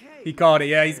 man. He called it.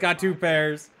 Yeah, he's got 2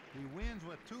 pairs. He wins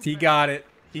with 2 He pairs, got it.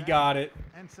 He got it.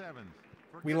 and sevens.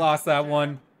 We Forget lost about that the one.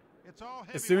 jam. It's all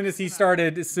As soon as he heavyweights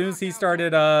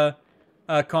started,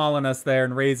 tonight. calling us there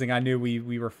and raising, I knew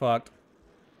we were fucked.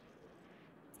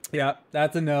 Yeah,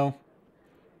 that's a no.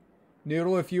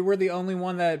 Noodle, if you were the only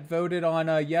one that voted on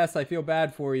yes, I feel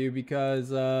bad for you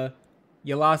because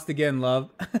you lost again,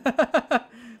 love.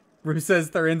 Rue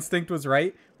says their instinct was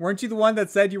right. Weren't you the one that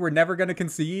said you were never going to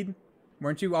concede?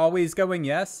 Weren't you always going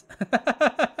yes?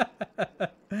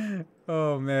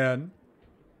 Oh, man.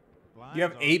 You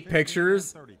have Blinds are 8 15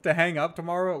 pictures and 30. to hang up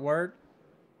tomorrow at work?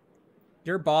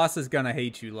 Your boss is gonna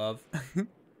hate you, love.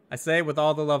 I say it with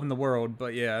all the love in the world,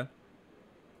 but yeah.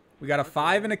 We got a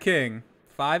 5 and a king.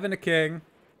 5 and a king.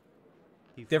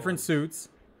 He Different folds. suits.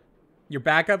 You're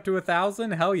back up to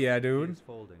 1,000? Hell yeah, He dude. is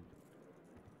folding.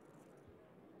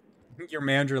 Your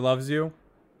manager loves you.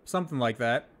 Something like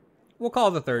that. We'll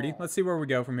call the 30. Let's see where we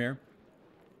go from here.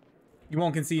 You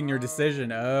won't concede in your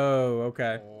decision. Oh,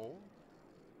 okay. Fold.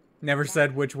 Never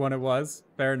said which one it was.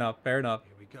 Fair enough, fair enough.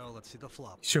 Here we go. Let's see the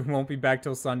flop. Sure won't be back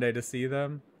till Sunday to see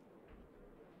them.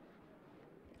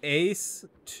 Ace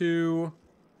to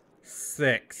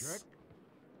 6. Check.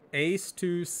 Ace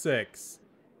to 6.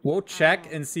 We'll check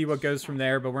and see what goes from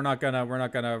there, but we're not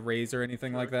gonna raise or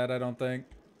anything like that, I don't think.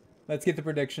 Let's get the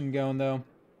prediction going though.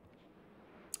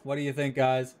 What do you think,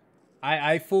 guys?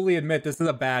 I fully admit this is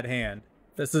a bad hand.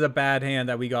 This is a bad hand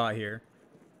that we got here.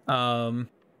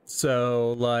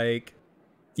 So like,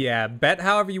 yeah, bet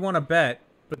however you want to bet,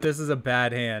 but this is a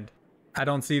bad hand. I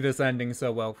don't see this ending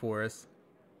so well for us.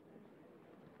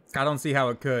 I don't see how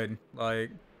it could.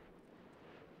 Like,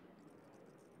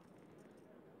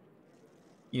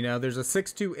 you know, there's a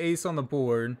 6-2 ace on the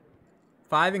board,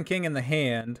 5 and king in the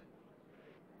hand.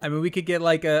 I mean, we could get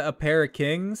like a pair of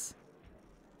kings.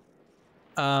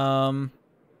 I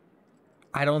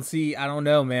don't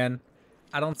know, man.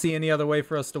 I don't see any other way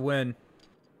for us to win.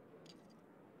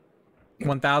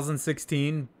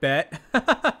 1016 bet.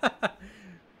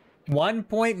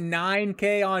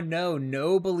 1.9k on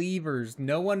no believers.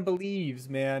 No one believes,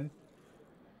 man.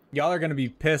 Y'all are gonna be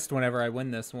pissed whenever I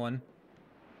win this one.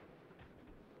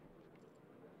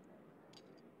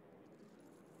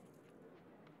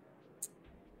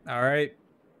 All right,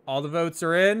 all the votes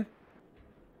are in.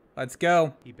 Let's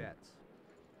go. He bets.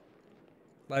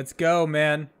 Let's go,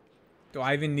 man. Do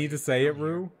I even need to say it,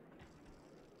 Rue?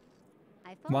 I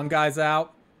fold. One guy's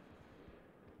out.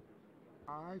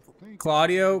 I think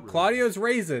Claudio's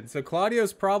raising, so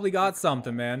Claudio's probably got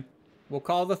something, man. We'll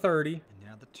call the 30. And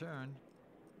now the turn.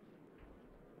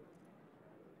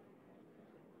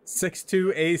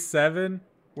 6-2 A7.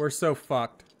 We're so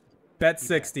fucked. Bet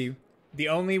 60. The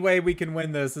only way we can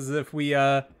win this is if we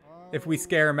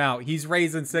scare him out. He's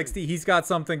raising 60. He's got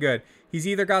something good. He's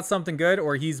either got something good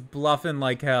or he's bluffing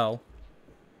like hell.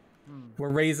 We're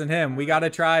raising him. We gotta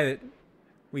try it.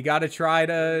 We gotta try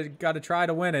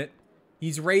to win it.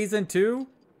 He's raising too.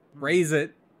 Raise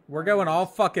it. We're going all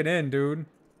fucking in, dude.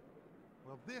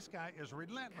 Well, this guy is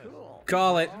relentless.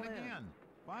 Call it. And again,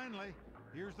 finally,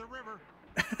 here's the river.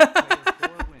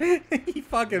 He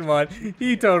fucking won.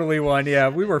 He totally won. Yeah,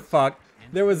 we were fucked.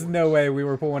 There was no way we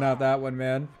were pulling out that one,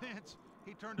 man. Vince,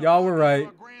 he turned a Y'all were ball into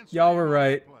right. a grand Y'all slam were on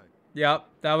right. that play. Yep,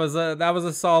 that was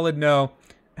a solid no.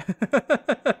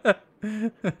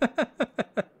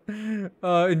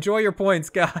 Enjoy your points,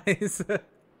 guys.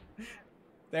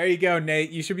 There you go, Nate.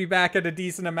 You should be back at a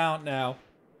decent amount now.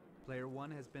 Player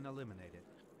 1 has been eliminated.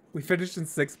 We finished in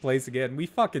 6th place again. We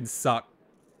fucking suck.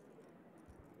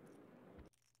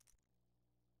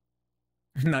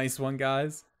 Nice one,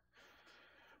 guys.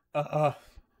 You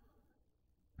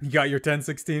got your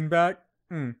 10-16 back?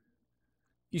 You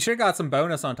should have got some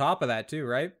bonus on top of that too,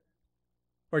 right?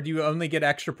 Or do you only get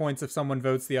extra points if someone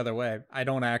votes the other way? I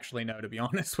don't actually know, to be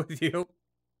honest with you.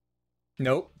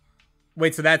 Nope.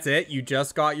 Wait, so that's it? You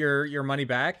just got your money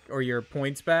back or your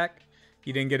points back?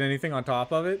 You didn't get anything on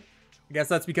top of it? I guess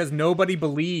that's because nobody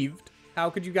believed. How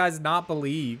could you guys not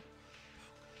believe?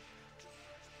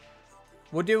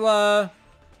 We'll do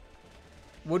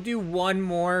one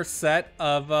more set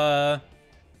of, I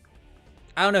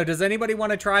don't know, does anybody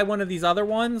want to try one of these other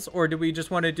ones? Or do we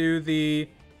just want to do the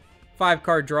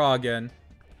 5-card draw again?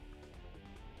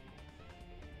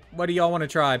 What do y'all want to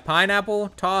try?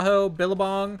 Pineapple, Tahoe,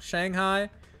 Billabong, Shanghai,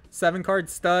 7-card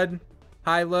stud,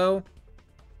 high-low,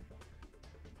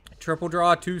 triple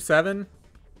draw 2-7,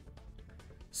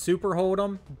 super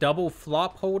hold'em, double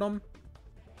flop hold'em,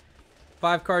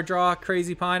 5-card draw,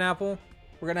 crazy pineapple.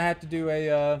 We're gonna have to do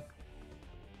a,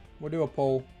 we'll do a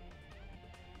poll.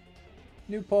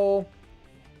 New poll.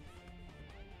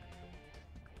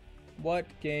 What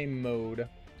game mode?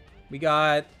 We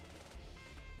got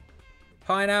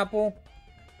pineapple.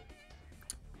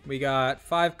 We got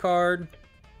 5-card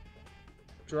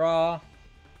draw.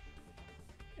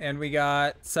 And we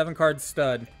got 7-card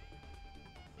stud.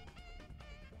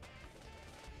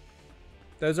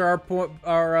 Those are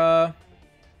our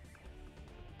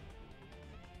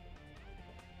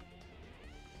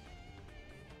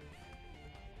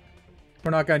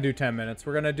we're not gonna do 10 minutes.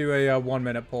 We're gonna do a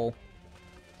 1-minute poll.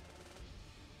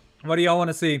 What do y'all want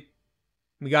to see?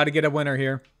 We got to get a winner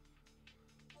here.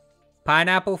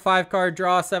 Pineapple, 5-card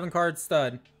draw, 7-card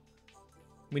stud.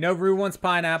 We know Rue wants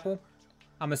pineapple.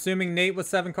 I'm assuming Nate was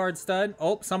 7-card stud.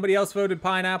 Oh, somebody else voted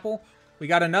pineapple. We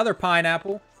got another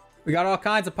pineapple. We got all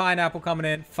kinds of pineapple coming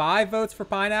in. 5 votes for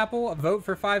pineapple, a vote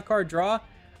for 5-card draw.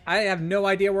 I have no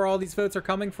idea where all these votes are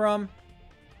coming from.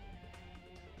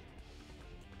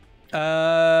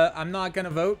 I'm not gonna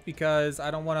vote because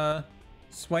I don't want to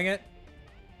swing it.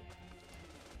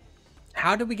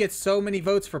 How did we get so many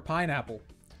votes for pineapple?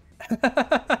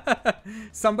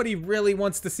 Somebody really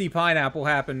wants to see pineapple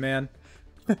happen, man.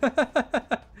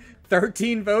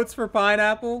 13 votes for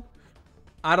pineapple?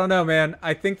 I don't know, man.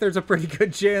 I think there's a pretty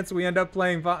good chance we end up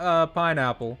playing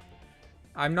pineapple.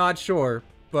 I'm not sure,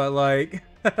 but like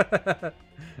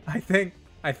I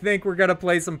think we're gonna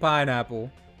play some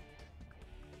pineapple.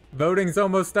 Voting's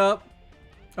almost up.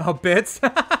 Oh, bits.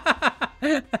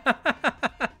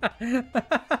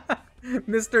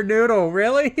 Mr. Noodle,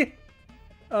 really?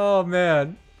 Oh,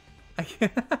 man. I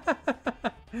can't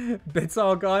Bits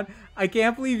all gone. I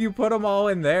can't believe you put them all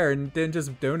in there and didn't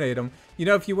just donate them. You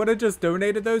know, if you would have just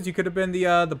donated those, you could have been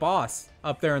the boss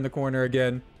up there in the corner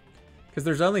again. Because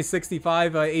there's only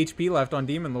 65 HP left on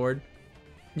Demon Lord.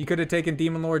 You could have taken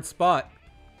Demon Lord's spot.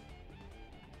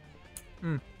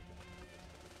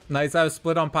 Nice, I was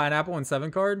split on Pineapple and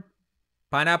 7-card.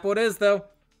 Pineapple it is, though.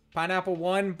 Pineapple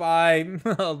won by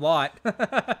a lot.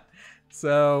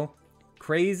 So,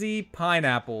 crazy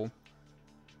Pineapple.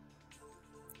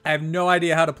 I have no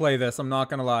idea how to play this, I'm not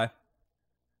gonna lie.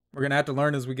 We're gonna have to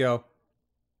learn as we go.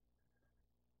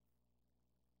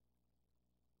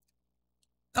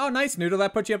 Oh, nice, Noodle.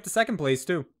 That puts you up to 2nd place,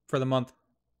 too, for the month.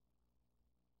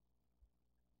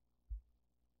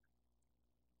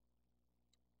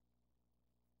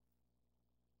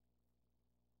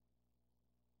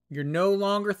 You're no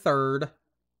longer 3rd,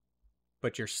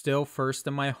 but you're still 1st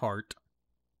in my heart.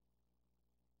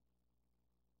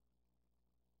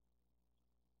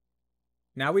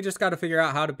 Now we just got to figure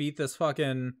out how to beat this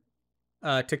fucking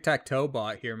tic-tac-toe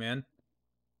bot here, man.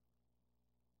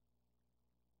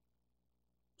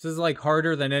 This is like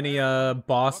harder than any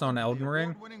boss on Elden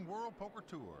Ring.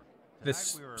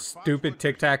 This stupid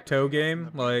tic-tac-toe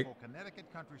game, like.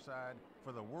 Connecticut countryside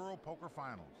for the World Poker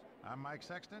Finals. I'm Mike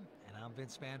Sexton, and I'm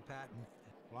Vince Van Patten.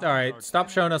 All right,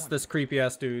 stop showing us this creepy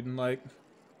ass dude and like.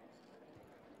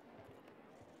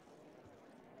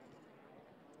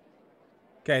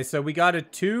 Okay, so we got a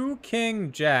 2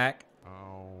 King Jack.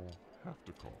 I'll have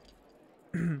to call.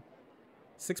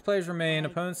 6 players remain.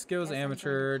 Opponent's skills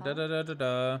amateur. Da da da da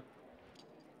da.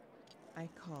 I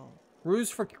call. Rules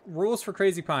for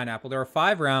Crazy Pineapple. There are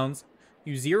 5 rounds.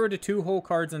 Use 0 to 2 whole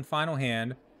cards in final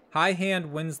hand. High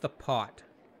hand wins the pot.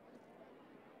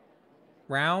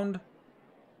 Round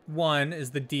 1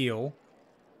 is the deal.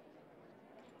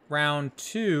 Round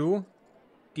 2,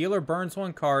 dealer burns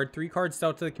 1 card. 3 cards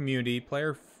dealt to the community.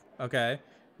 Player, okay.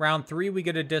 Round 3, we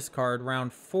get a discard.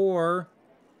 Round 4,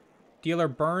 dealer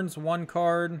burns 1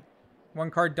 card.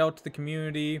 1 card dealt to the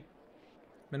community.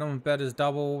 Minimum bet is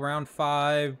double. Round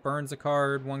 5, burns a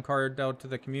card. 1 card dealt to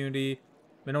the community.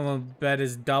 Minimum bet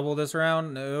is double this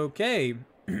round. Okay.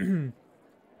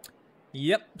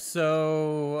 Yep,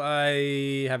 so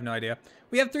I have no idea.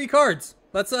 We have 3 cards.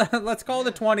 Let's call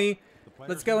the 20.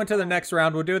 Let's go into the next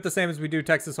round. We'll do it the same as we do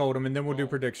Texas Hold'em, and then we'll do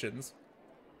predictions.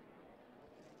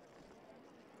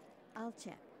 I'll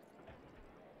check.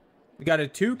 We got a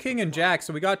 2 king and jack,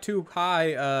 so we got 2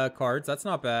 high cards. That's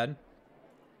not bad.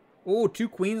 Oh, 2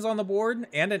 queens on the board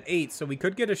and an 8, so we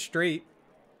could get a straight.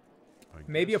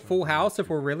 Maybe a full house if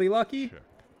we're really lucky.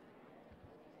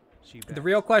 The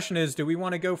real question is, do we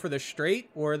want to go for the straight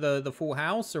or the full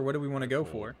house, or what do we want to go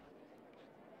for?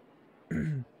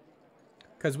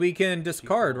 Because we can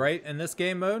discard, right, in this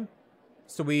game mode.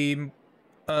 So we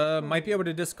might be able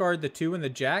to discard the 2 and the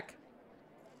jack.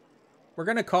 We're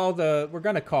gonna call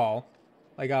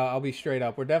Like, I'll be straight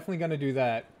up. We're definitely gonna do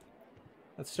that.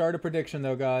 Let's start a prediction,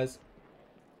 though, guys.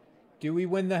 Do we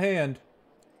win the hand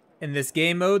in this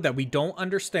game mode that we don't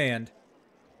understand?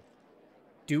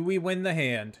 Do we win the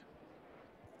hand?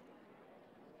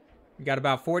 We got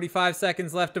about 45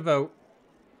 seconds left to vote.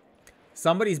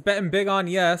 Somebody's betting big on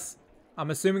yes. I'm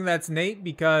assuming that's Nate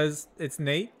because it's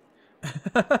Nate.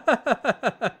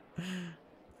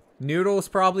 Noodle's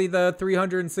probably the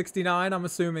 369, I'm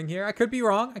assuming here. I could be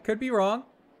wrong. I could be wrong.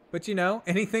 But, you know,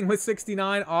 anything with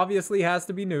 69 obviously has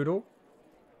to be Noodle.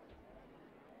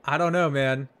 I don't know,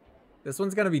 man. This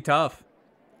one's going to be tough.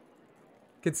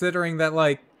 Considering that,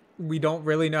 like, we don't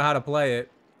really know how to play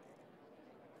it.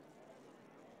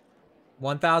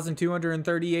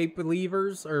 1,238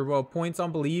 believers, or, well, points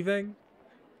on believing.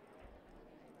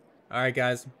 Alright,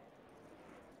 guys.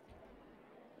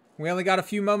 We only got a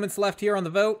few moments left here on the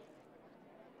vote.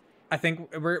 I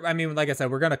think I mean, like I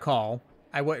said, we're going to call.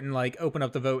 I wouldn't, like, open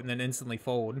up the vote and then instantly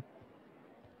fold.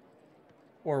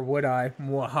 Or would I?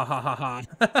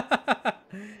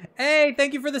 Hey,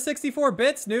 thank you for the 64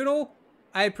 bits, Noodle.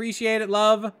 I appreciate it,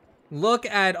 love. Look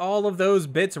at all of those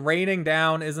bits raining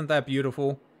down. Isn't that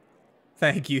beautiful?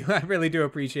 Thank you. I really do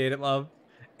appreciate it, love.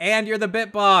 And you're the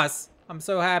bit boss. I'm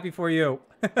so happy for you.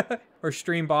 Or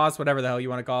stream boss, whatever the hell you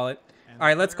want to call it. All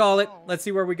right, let's call it. Let's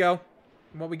see where we go.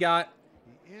 What we got.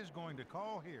 He is going to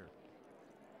call here.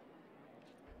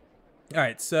 All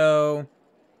right, so...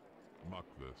 Muck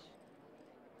this.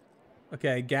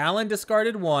 Okay, Gallon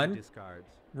discarded 1. Discards.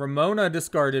 Ramona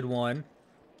discarded 1.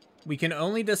 We can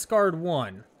only discard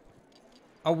 1.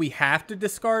 Oh, we have to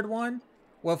discard 1?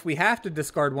 Well, if we have to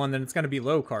discard 1, then it's going to be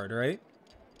low card, right?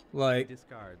 Like...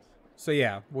 Discards. So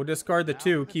yeah, we'll discard the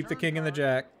 2, keep the king and the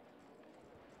jack.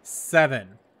 7.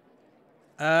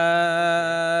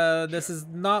 This is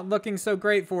not looking so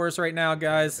great for us right now,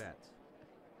 guys.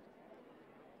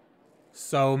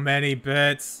 So many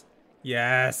bits.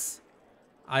 Yes.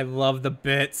 I love the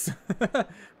bits.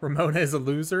 Ramona is a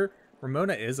loser.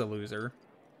 Ramona is a loser.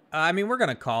 I mean, we're going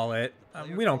to call it.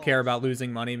 We don't care about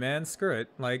losing money, man. Screw it.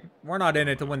 Like, we're not in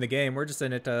it to win the game. We're just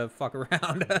in it to fuck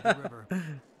around.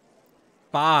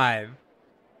 5.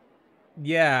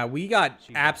 Yeah, we got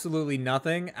absolutely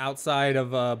nothing outside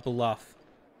of bluff.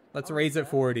 Let's raise it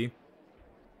 40.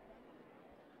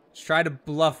 Let's try to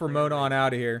bluff Ramona on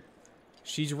out of here.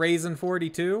 She's raising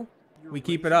 42. We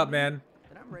keep it up, man.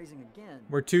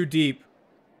 We're too deep.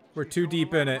 We're too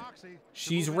deep in it.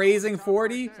 She's raising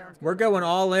 40. We're going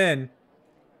all in.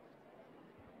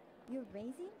 You're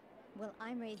raising? Well,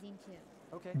 I'm raising too.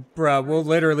 Okay. Bruh, we'll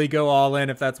literally go all in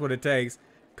if that's what it takes.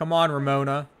 Come on,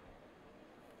 Ramona.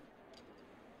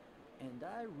 And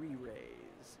I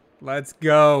re-raise. Let's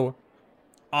go.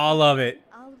 All of it.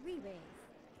 I'll re-raise.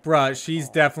 Bruh, she's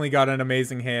definitely got an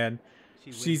amazing hand.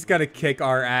 She's gonna kick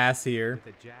our ass here.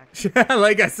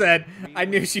 Like I said, I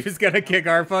knew she was gonna kick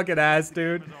our fucking ass,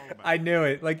 dude. I knew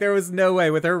it. Like, there was no way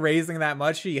with her raising that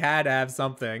much. She had to have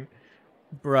something.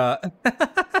 Bruh.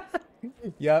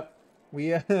 Yep.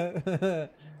 We,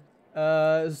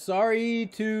 sorry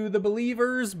to the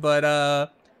believers,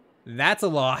 but, that's a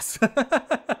loss.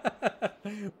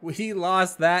 We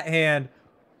lost that hand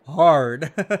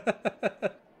hard.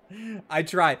 I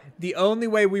tried. The only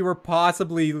way we were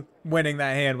possibly winning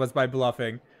that hand was by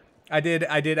bluffing. I did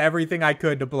everything I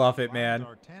could to bluff it, man.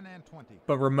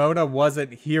 But Ramona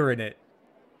wasn't hearing it.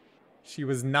 She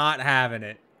was not having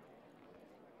it.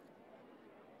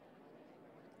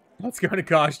 That's going to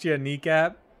cost you a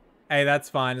kneecap. Hey, that's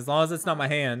fine. As long as it's not my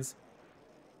hands.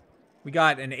 We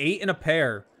got an 8 and a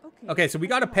pair. Okay, so we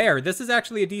got a pair. This is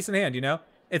actually a decent hand, you know?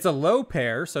 It's a low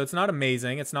pair, so it's not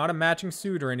amazing. It's not a matching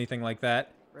suit or anything like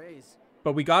that. Raise.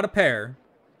 But we got a pair.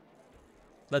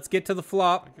 Let's get to the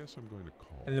flop. I guess I'm going to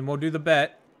call. And then we'll do the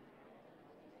bet.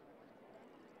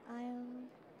 I'll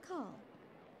call.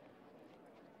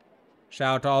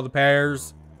 Shout out to all the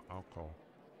pairs. I'll call.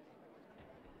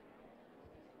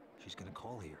 She's gonna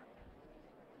call here.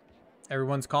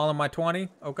 Everyone's calling my 20.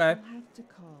 Okay. I'll have to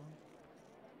call.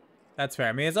 That's fair.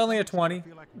 I mean, it's only a 20.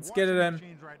 Let's get it in.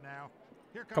 Right now.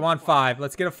 Come on, 5.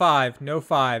 Let's get a 5. No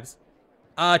 5s.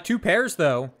 2 pairs,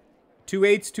 though. 2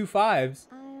 8s, 2 5s.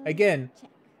 I'll Again,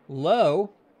 check. low,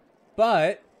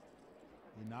 but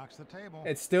He knocks the table.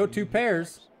 It's still He 2 checks.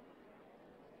 pairs.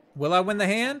 Will I win the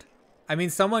hand? I mean,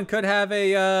 someone could have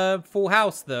a full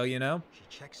house, though, you know? She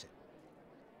checks it.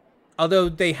 Although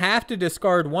they have to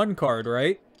discard 1 card,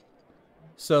 right?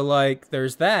 So, like,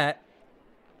 there's that.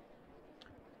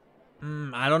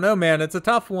 I don't know, man. It's a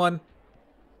tough one.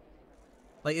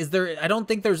 Like, is there... I don't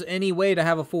think there's any way to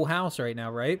have a full house right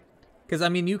now, right? Because, I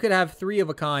mean, you could have 3 of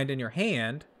a kind in your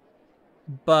hand.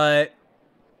 But...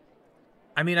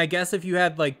 I mean, I guess if you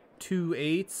had, like, 2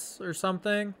 8s or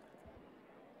something,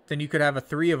 then you could have a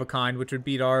 3 of a kind, which would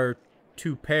beat our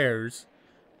 2 pairs.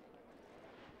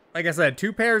 Like I said,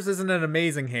 2 pairs isn't an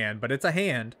amazing hand, but it's a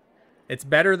hand. It's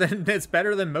better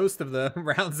than most of the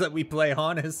rounds that we play,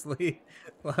 honestly.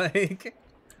 Like,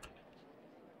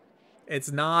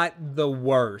 it's not the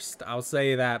worst. I'll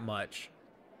say that much.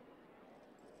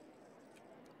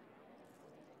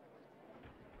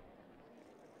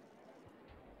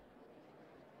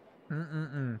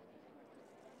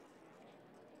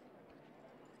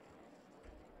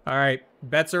 All right,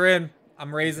 bets are in.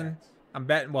 I'm raising. I'm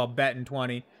betting. Well, betting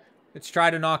 20. Let's try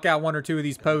to knock out 1 or 2 of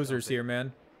these posers here,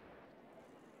 man.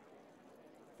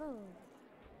 Fold.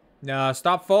 No,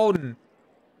 stop folding.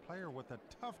 Player with a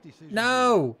tough decision.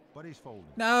 No. here, but he's folding.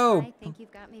 No. I think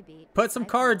you've got me beat. Put some I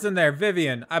cards fold. in there,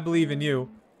 Vivian. I believe in you.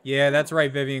 Yeah, that's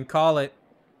right, Vivian. Call it.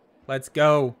 Let's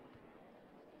go.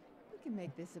 We can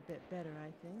make this a bit better,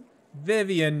 I think.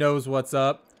 Vivian knows what's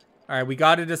up. All right, we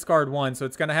got to discard 1, so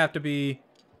it's going to have to be...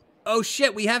 Oh,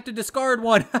 shit, we have to discard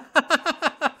 1.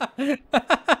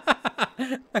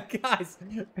 Guys,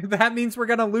 that means we're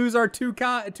going to lose our two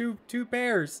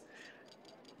pairs.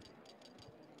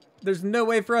 There's no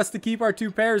way for us to keep our 2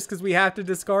 pairs because we have to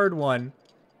discard 1.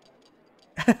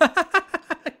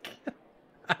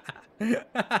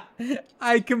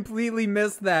 I completely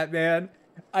missed that, man.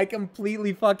 I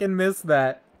completely fucking missed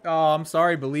that. Oh, I'm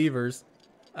sorry, believers.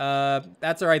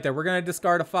 That's all right there. We're gonna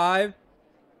discard a 5.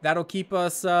 That'll keep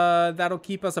us a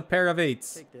pair of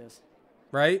 8s. Take this.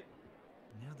 Right?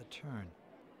 Now the turn.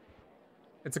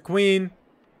 It's a queen.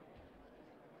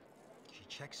 She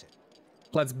checks it.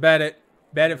 Let's bet it.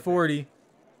 Bet it 40.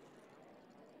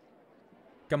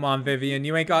 Come on, Vivian.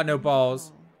 You ain't got no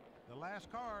balls. The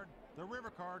last card, the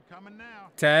river card, coming now.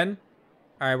 10.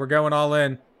 All right, we're going all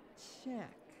in.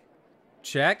 Check.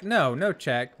 Check? No, no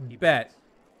check. Bet.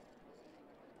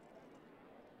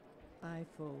 I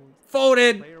fold.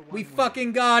 Folded. Player We one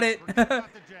fucking got it. Forget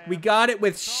about the jam. We got it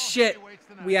with It's all shit. heavyweights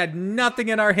tonight. We had nothing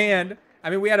in our hand. I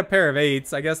mean, we had a pair of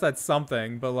 8s. I guess that's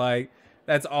something, but like,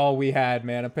 that's all we had,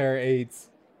 man. A pair of 8s.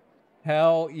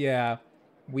 Hell yeah.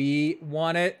 We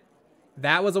won it.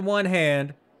 That was a 1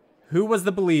 hand. Who was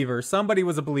the believer? Somebody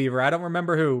was a believer. I don't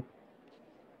remember who.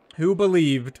 Who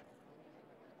believed?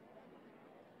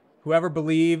 Whoever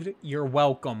believed, you're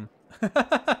welcome.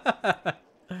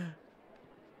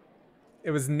 It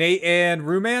was Nate and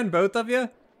Ruman, both of you?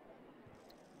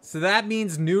 So that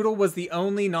means Noodle was the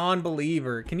only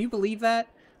non-believer. Can you believe that?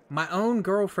 My own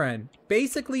girlfriend,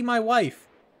 basically my wife,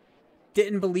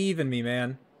 didn't believe in me,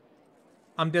 man.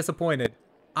 I'm disappointed.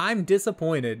 I'm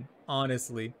disappointed,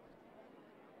 honestly.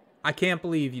 I can't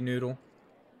believe you, Noodle.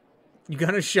 You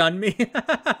gonna shun me?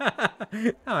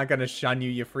 I'm not gonna shun you,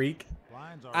 you freak.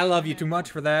 Blinds are I love you fan too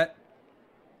much for that.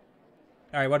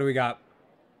 All right, what do we got?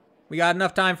 We got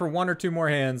enough time for 1 or 2 more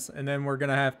hands, and then we're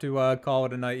gonna have to call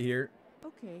it a night here.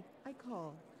 Okay, I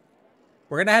call.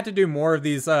 We're gonna have to do more of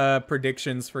these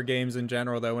predictions for games in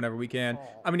general, though, whenever we can.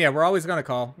 I mean, yeah, we're always gonna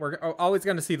call. We're always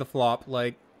gonna see the flop,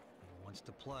 like, He wants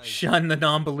to play. shun the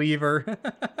non-believer.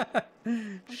 I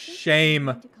think I'm Shame.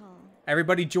 going to call.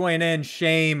 Everybody join in.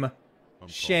 Shame.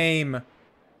 Shame.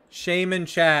 Shame in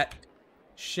chat.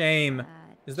 Shame.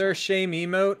 Is there a shame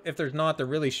emote? If there's not, there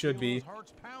really should be. Those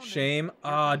hearts pounding. Shame? Here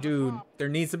Ah, comes the dude. flop. There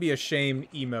needs to be a shame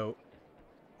emote.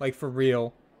 Like, for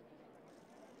real.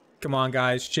 Come on,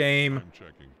 guys. Shame. I'm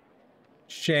checking.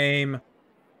 Shame.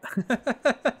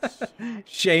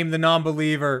 Shame the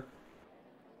non-believer.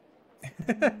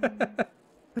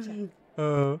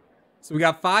 So we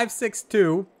got 5, 6,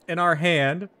 2 in our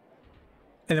hand.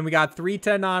 And then we got 3,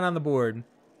 10, 9 on the board.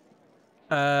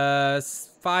 5,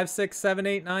 6, 7,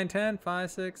 8, 9, 10.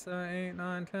 5, 6, 7, 8,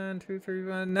 9, 10. 2, 3,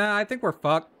 1. Nah, I think we're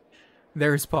fucked.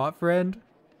 There's Pot Friend.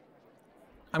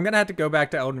 I'm gonna have to go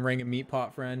back to Elden Ring and meet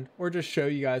Pot Friend. Or just show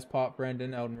you guys Pot Friend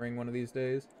in Elden Ring one of these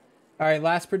days. Alright,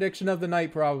 last prediction of the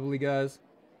night probably, guys.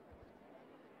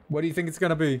 What do you think it's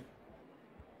gonna be?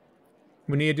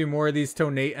 We need to do more of these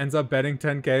till Nate ends up betting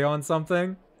 10k on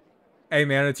something. Hey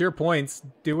man, it's your points.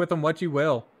 Do with them what you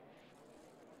will.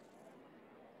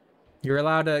 You're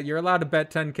allowed to bet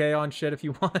 10k on shit if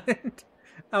you want.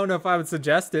 I don't know if I would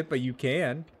suggest it, but you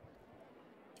can.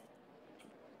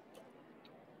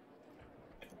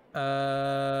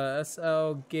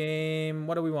 SL game.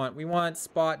 What do we want? We want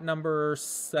spot number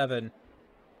 7.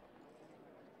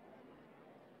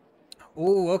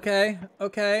 Ooh, okay.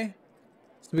 Okay.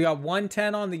 So we got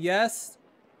 110 on the yes,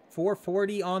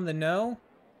 440 on the no.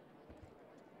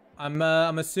 I'm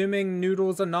assuming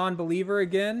Noodle's a non-believer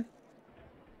again.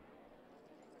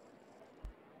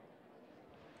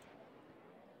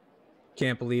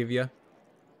 Can't believe you.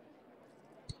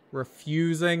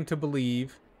 Refusing to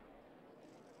believe.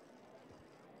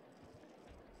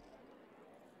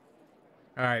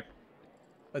 All right.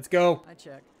 Let's go. I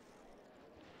check.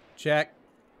 Check.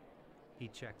 He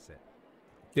checks it.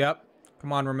 Yep.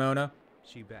 Come on, Ramona.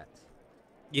 She bets.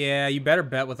 Yeah, you better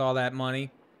bet with all that money.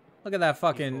 Look at that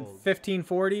fucking folds.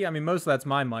 1540. I mean, most of that's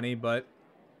my money, but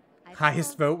I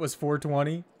highest fold. vote was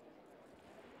 420.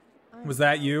 I Was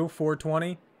that fold. you?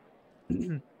 420?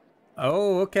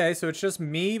 Oh, okay. So it's just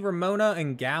me, Ramona,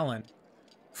 and Gallon.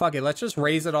 Fuck it. Let's just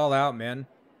raise it all out, man.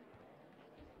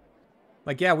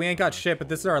 Like, yeah, we ain't got shit, but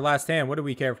this is our last hand. What do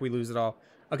we care if we lose it all?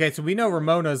 Okay, so we know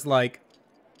Ramona's like...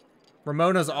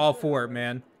 Ramona's all for it,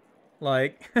 man.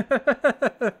 Like...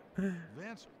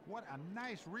 Vince, what a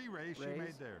nice re-raise she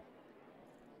made there.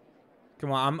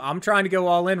 Come on, I'm trying to go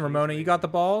all in, Ramona. You got the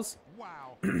balls?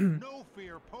 Wow. No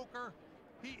fear, poker.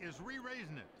 He is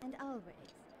re-raising it. And I'll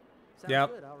raise. Sounds Yep.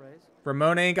 good, I'll raise.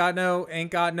 Ramona ain't got no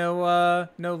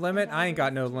no limit. I ain't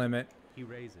got no limit. He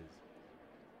raises.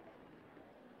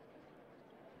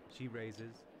 She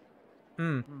raises.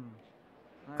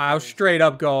 I'll straight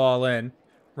up go all in.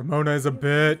 Ramona is a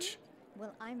bitch.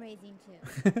 Well, I'm raising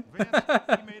too. Vince,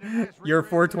 he made a nice You're re-raise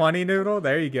 420 Noodle.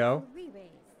 There you go. I'll re-raise.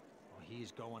 Oh,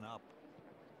 he's going up.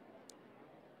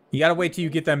 You gotta wait till you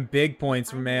get them big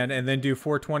points, man, and then do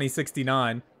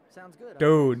 420.69. Sounds good. I'll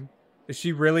Dude, is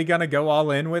she really gonna go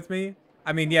all in with me?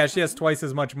 I mean, yeah, she has twice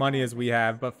as much money as we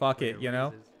have, but fuck it, you know?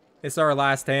 raises. It's our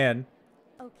last hand.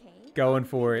 Okay. Going I'll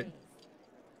for it.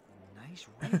 re-raise. Nice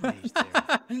re-raise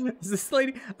there. Is this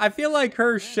lady... I feel like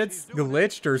her Vince, shit's he's doing it.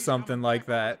 glitched or He's coming something like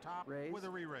back on that. the top Raise. with a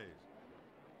re-raise.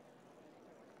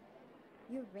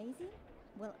 You're raising?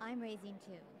 Well, I'm raising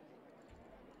too.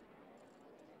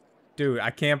 Dude,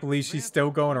 I can't believe she's Vince,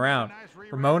 still going you made a around. nice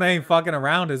re-raise Ramona ain't there. fucking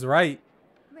around is right.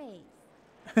 Raise.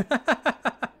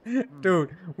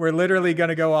 Dude, we're literally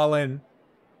gonna go all in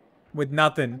with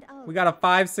nothing. We got a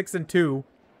 5, 6, and 2.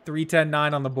 3, 10,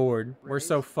 9 on the board. We're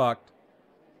so Raise. fucked.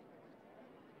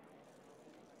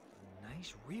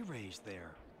 Nice re-raise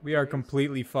there. We are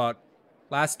completely fucked.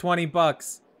 Last 20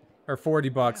 bucks. Or 40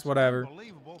 bucks, That's whatever.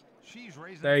 unbelievable. She's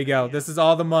raising There it you go. again. This is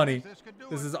all the money. This could do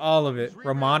This it. is all of it. She's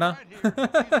re-raising Ramana? right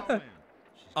here.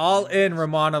 She's all in. All in,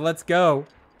 Ramana. Let's go.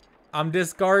 I'm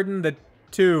discarding the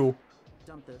 2.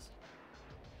 dump this.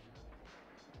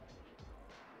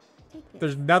 Take this.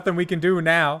 There's nothing we can do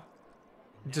now.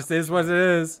 It just is what it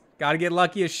is. Gotta get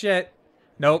lucky as shit.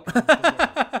 Nope.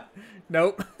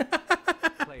 Nope.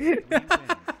 Player 3 wins.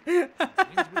 Wins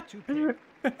with 2 pairs.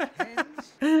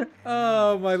 Tens.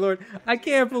 Oh my lord. I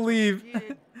can't believe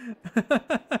I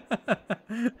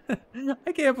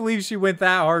can't believe she went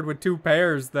that hard with 2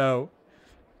 pairs though.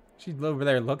 She's over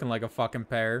there looking like a fucking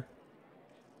pair.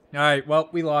 Alright, well,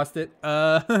 we lost it.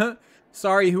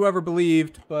 Sorry whoever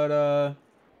believed, but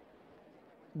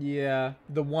yeah,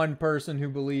 the one person who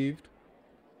believed.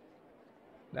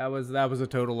 That was a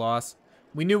total loss.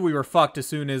 We knew we were fucked as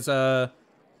soon as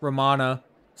Ramana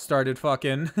started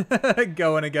fucking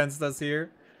going against us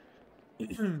here.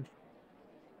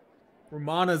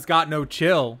 Ramana's got no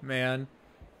chill, man.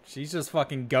 She's just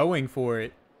fucking going for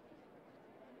it.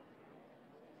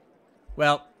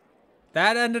 Well,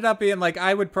 that ended up being like,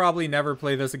 I would probably never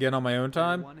play this again on my own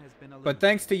time. One has been But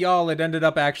thanks to y'all, it ended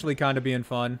up actually kind of being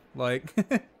fun. Like,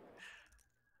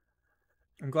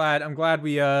 I'm glad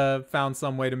we found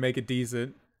some way to make it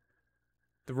decent.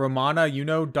 The Romana, you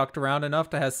know, ducked around enough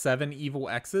to have 7 evil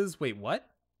X's. Wait, what?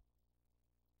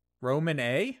 Roman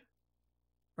A?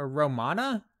 Or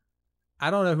Romana? I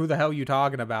don't know who the hell you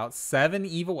talking about. 7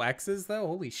 evil X's though?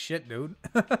 Holy shit, dude.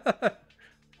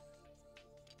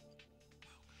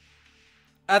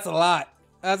 That's a lot.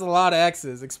 That's a lot of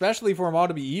X's, especially for them all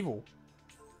to be evil.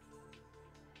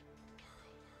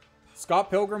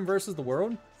 Scott Pilgrim versus the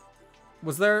World?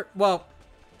 Was there... Well,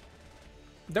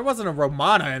 there wasn't a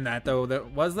Romana in that, though.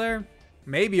 Was there?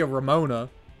 Maybe a Ramona.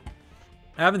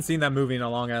 I haven't seen that movie in a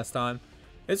long-ass time.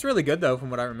 It's really good, though, from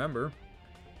what I remember.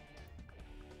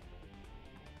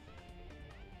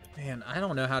 Man, I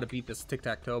don't know how to beat this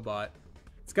tic-tac-toe bot.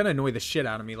 It's gonna annoy the shit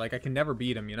out of me. Like, I can never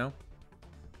beat him, you know?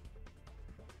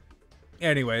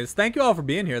 Anyways, thank you all for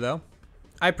being here, though.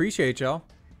 I appreciate y'all.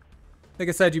 Like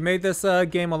I said, you made this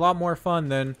game a lot more fun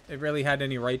than it really had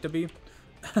any right to be.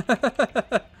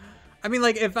 I mean,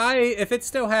 like, if it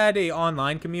still had a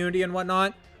online community and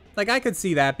whatnot, like, I could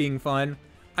see that being fun.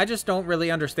 I just don't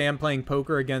really understand playing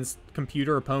poker against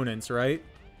computer opponents, right?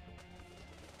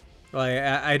 Like,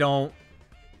 I don't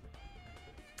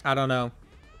know.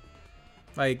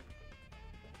 Like,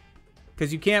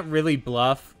 because you can't really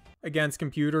bluff against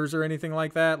computers or anything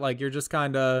like that. Like, you're just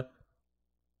kind of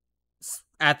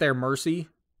at their mercy,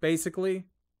 basically.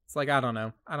 It's like, I don't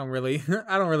know. I don't really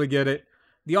get it.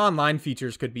 The online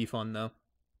features could be fun, though.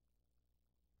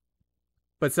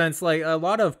 But since, like, a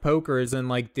lot of poker is in,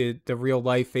 like, the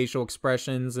real-life facial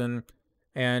expressions and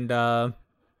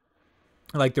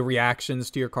like, the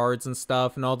reactions to your cards and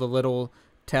stuff and all the little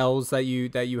tells that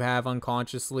you have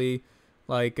unconsciously,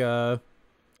 like, and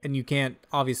you can't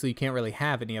really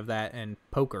have any of that in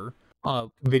poker,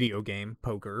 video game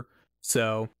poker.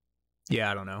 So, yeah,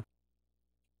 I don't know.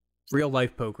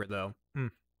 Real-life poker, though.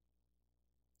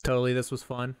 Totally, this was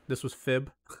fun. This was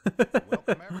fib.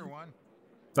 Welcome, everyone.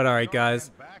 But all right,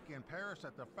 guys.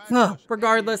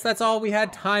 Regardless, that's all we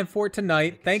had time for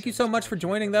tonight. Thank you so much for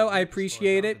joining, though. I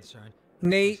appreciate it.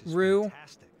 Nate, Rue.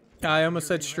 I almost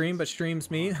said stream, but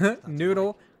streams me.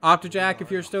 Noodle. Optajack,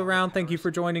 if you're still around, thank you for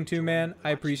joining too, man.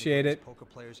 I appreciate it.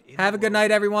 Have a good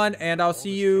night, everyone, and I'll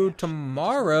see you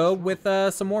tomorrow with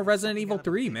some more Resident Evil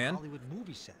 3, man.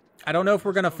 I don't know if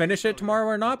we're going to finish it tomorrow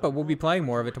or not, but we'll be playing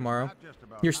more of it tomorrow.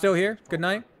 You're still here? Good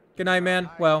night? Good night, man.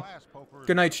 Well,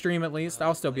 good night stream at least.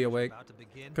 I'll still be awake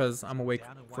because I'm awake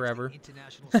forever.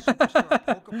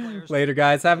 Later,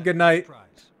 guys. Have a good night.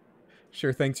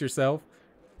 Sure, thanks yourself.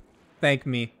 Thank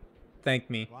me.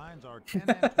 Thank me.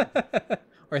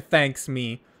 Or thanks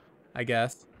me, I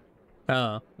guess.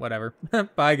 Whatever.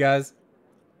 Bye, guys.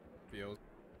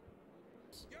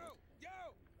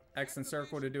 X and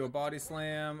circle to do a body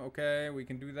slam. Okay, we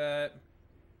can do that.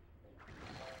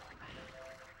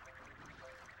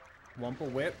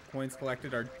 Wumpa Whip. Coins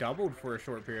collected are doubled for a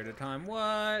short period of time.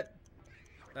 What?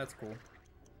 That's cool.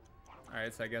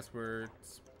 Alright, so I guess we're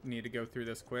need to go through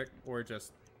this quick, or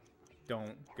just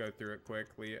don't go through it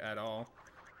quickly at all.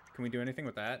 Can we do anything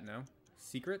with that? No.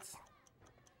 Secrets?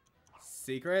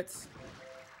 Secrets?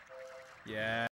 Yeah.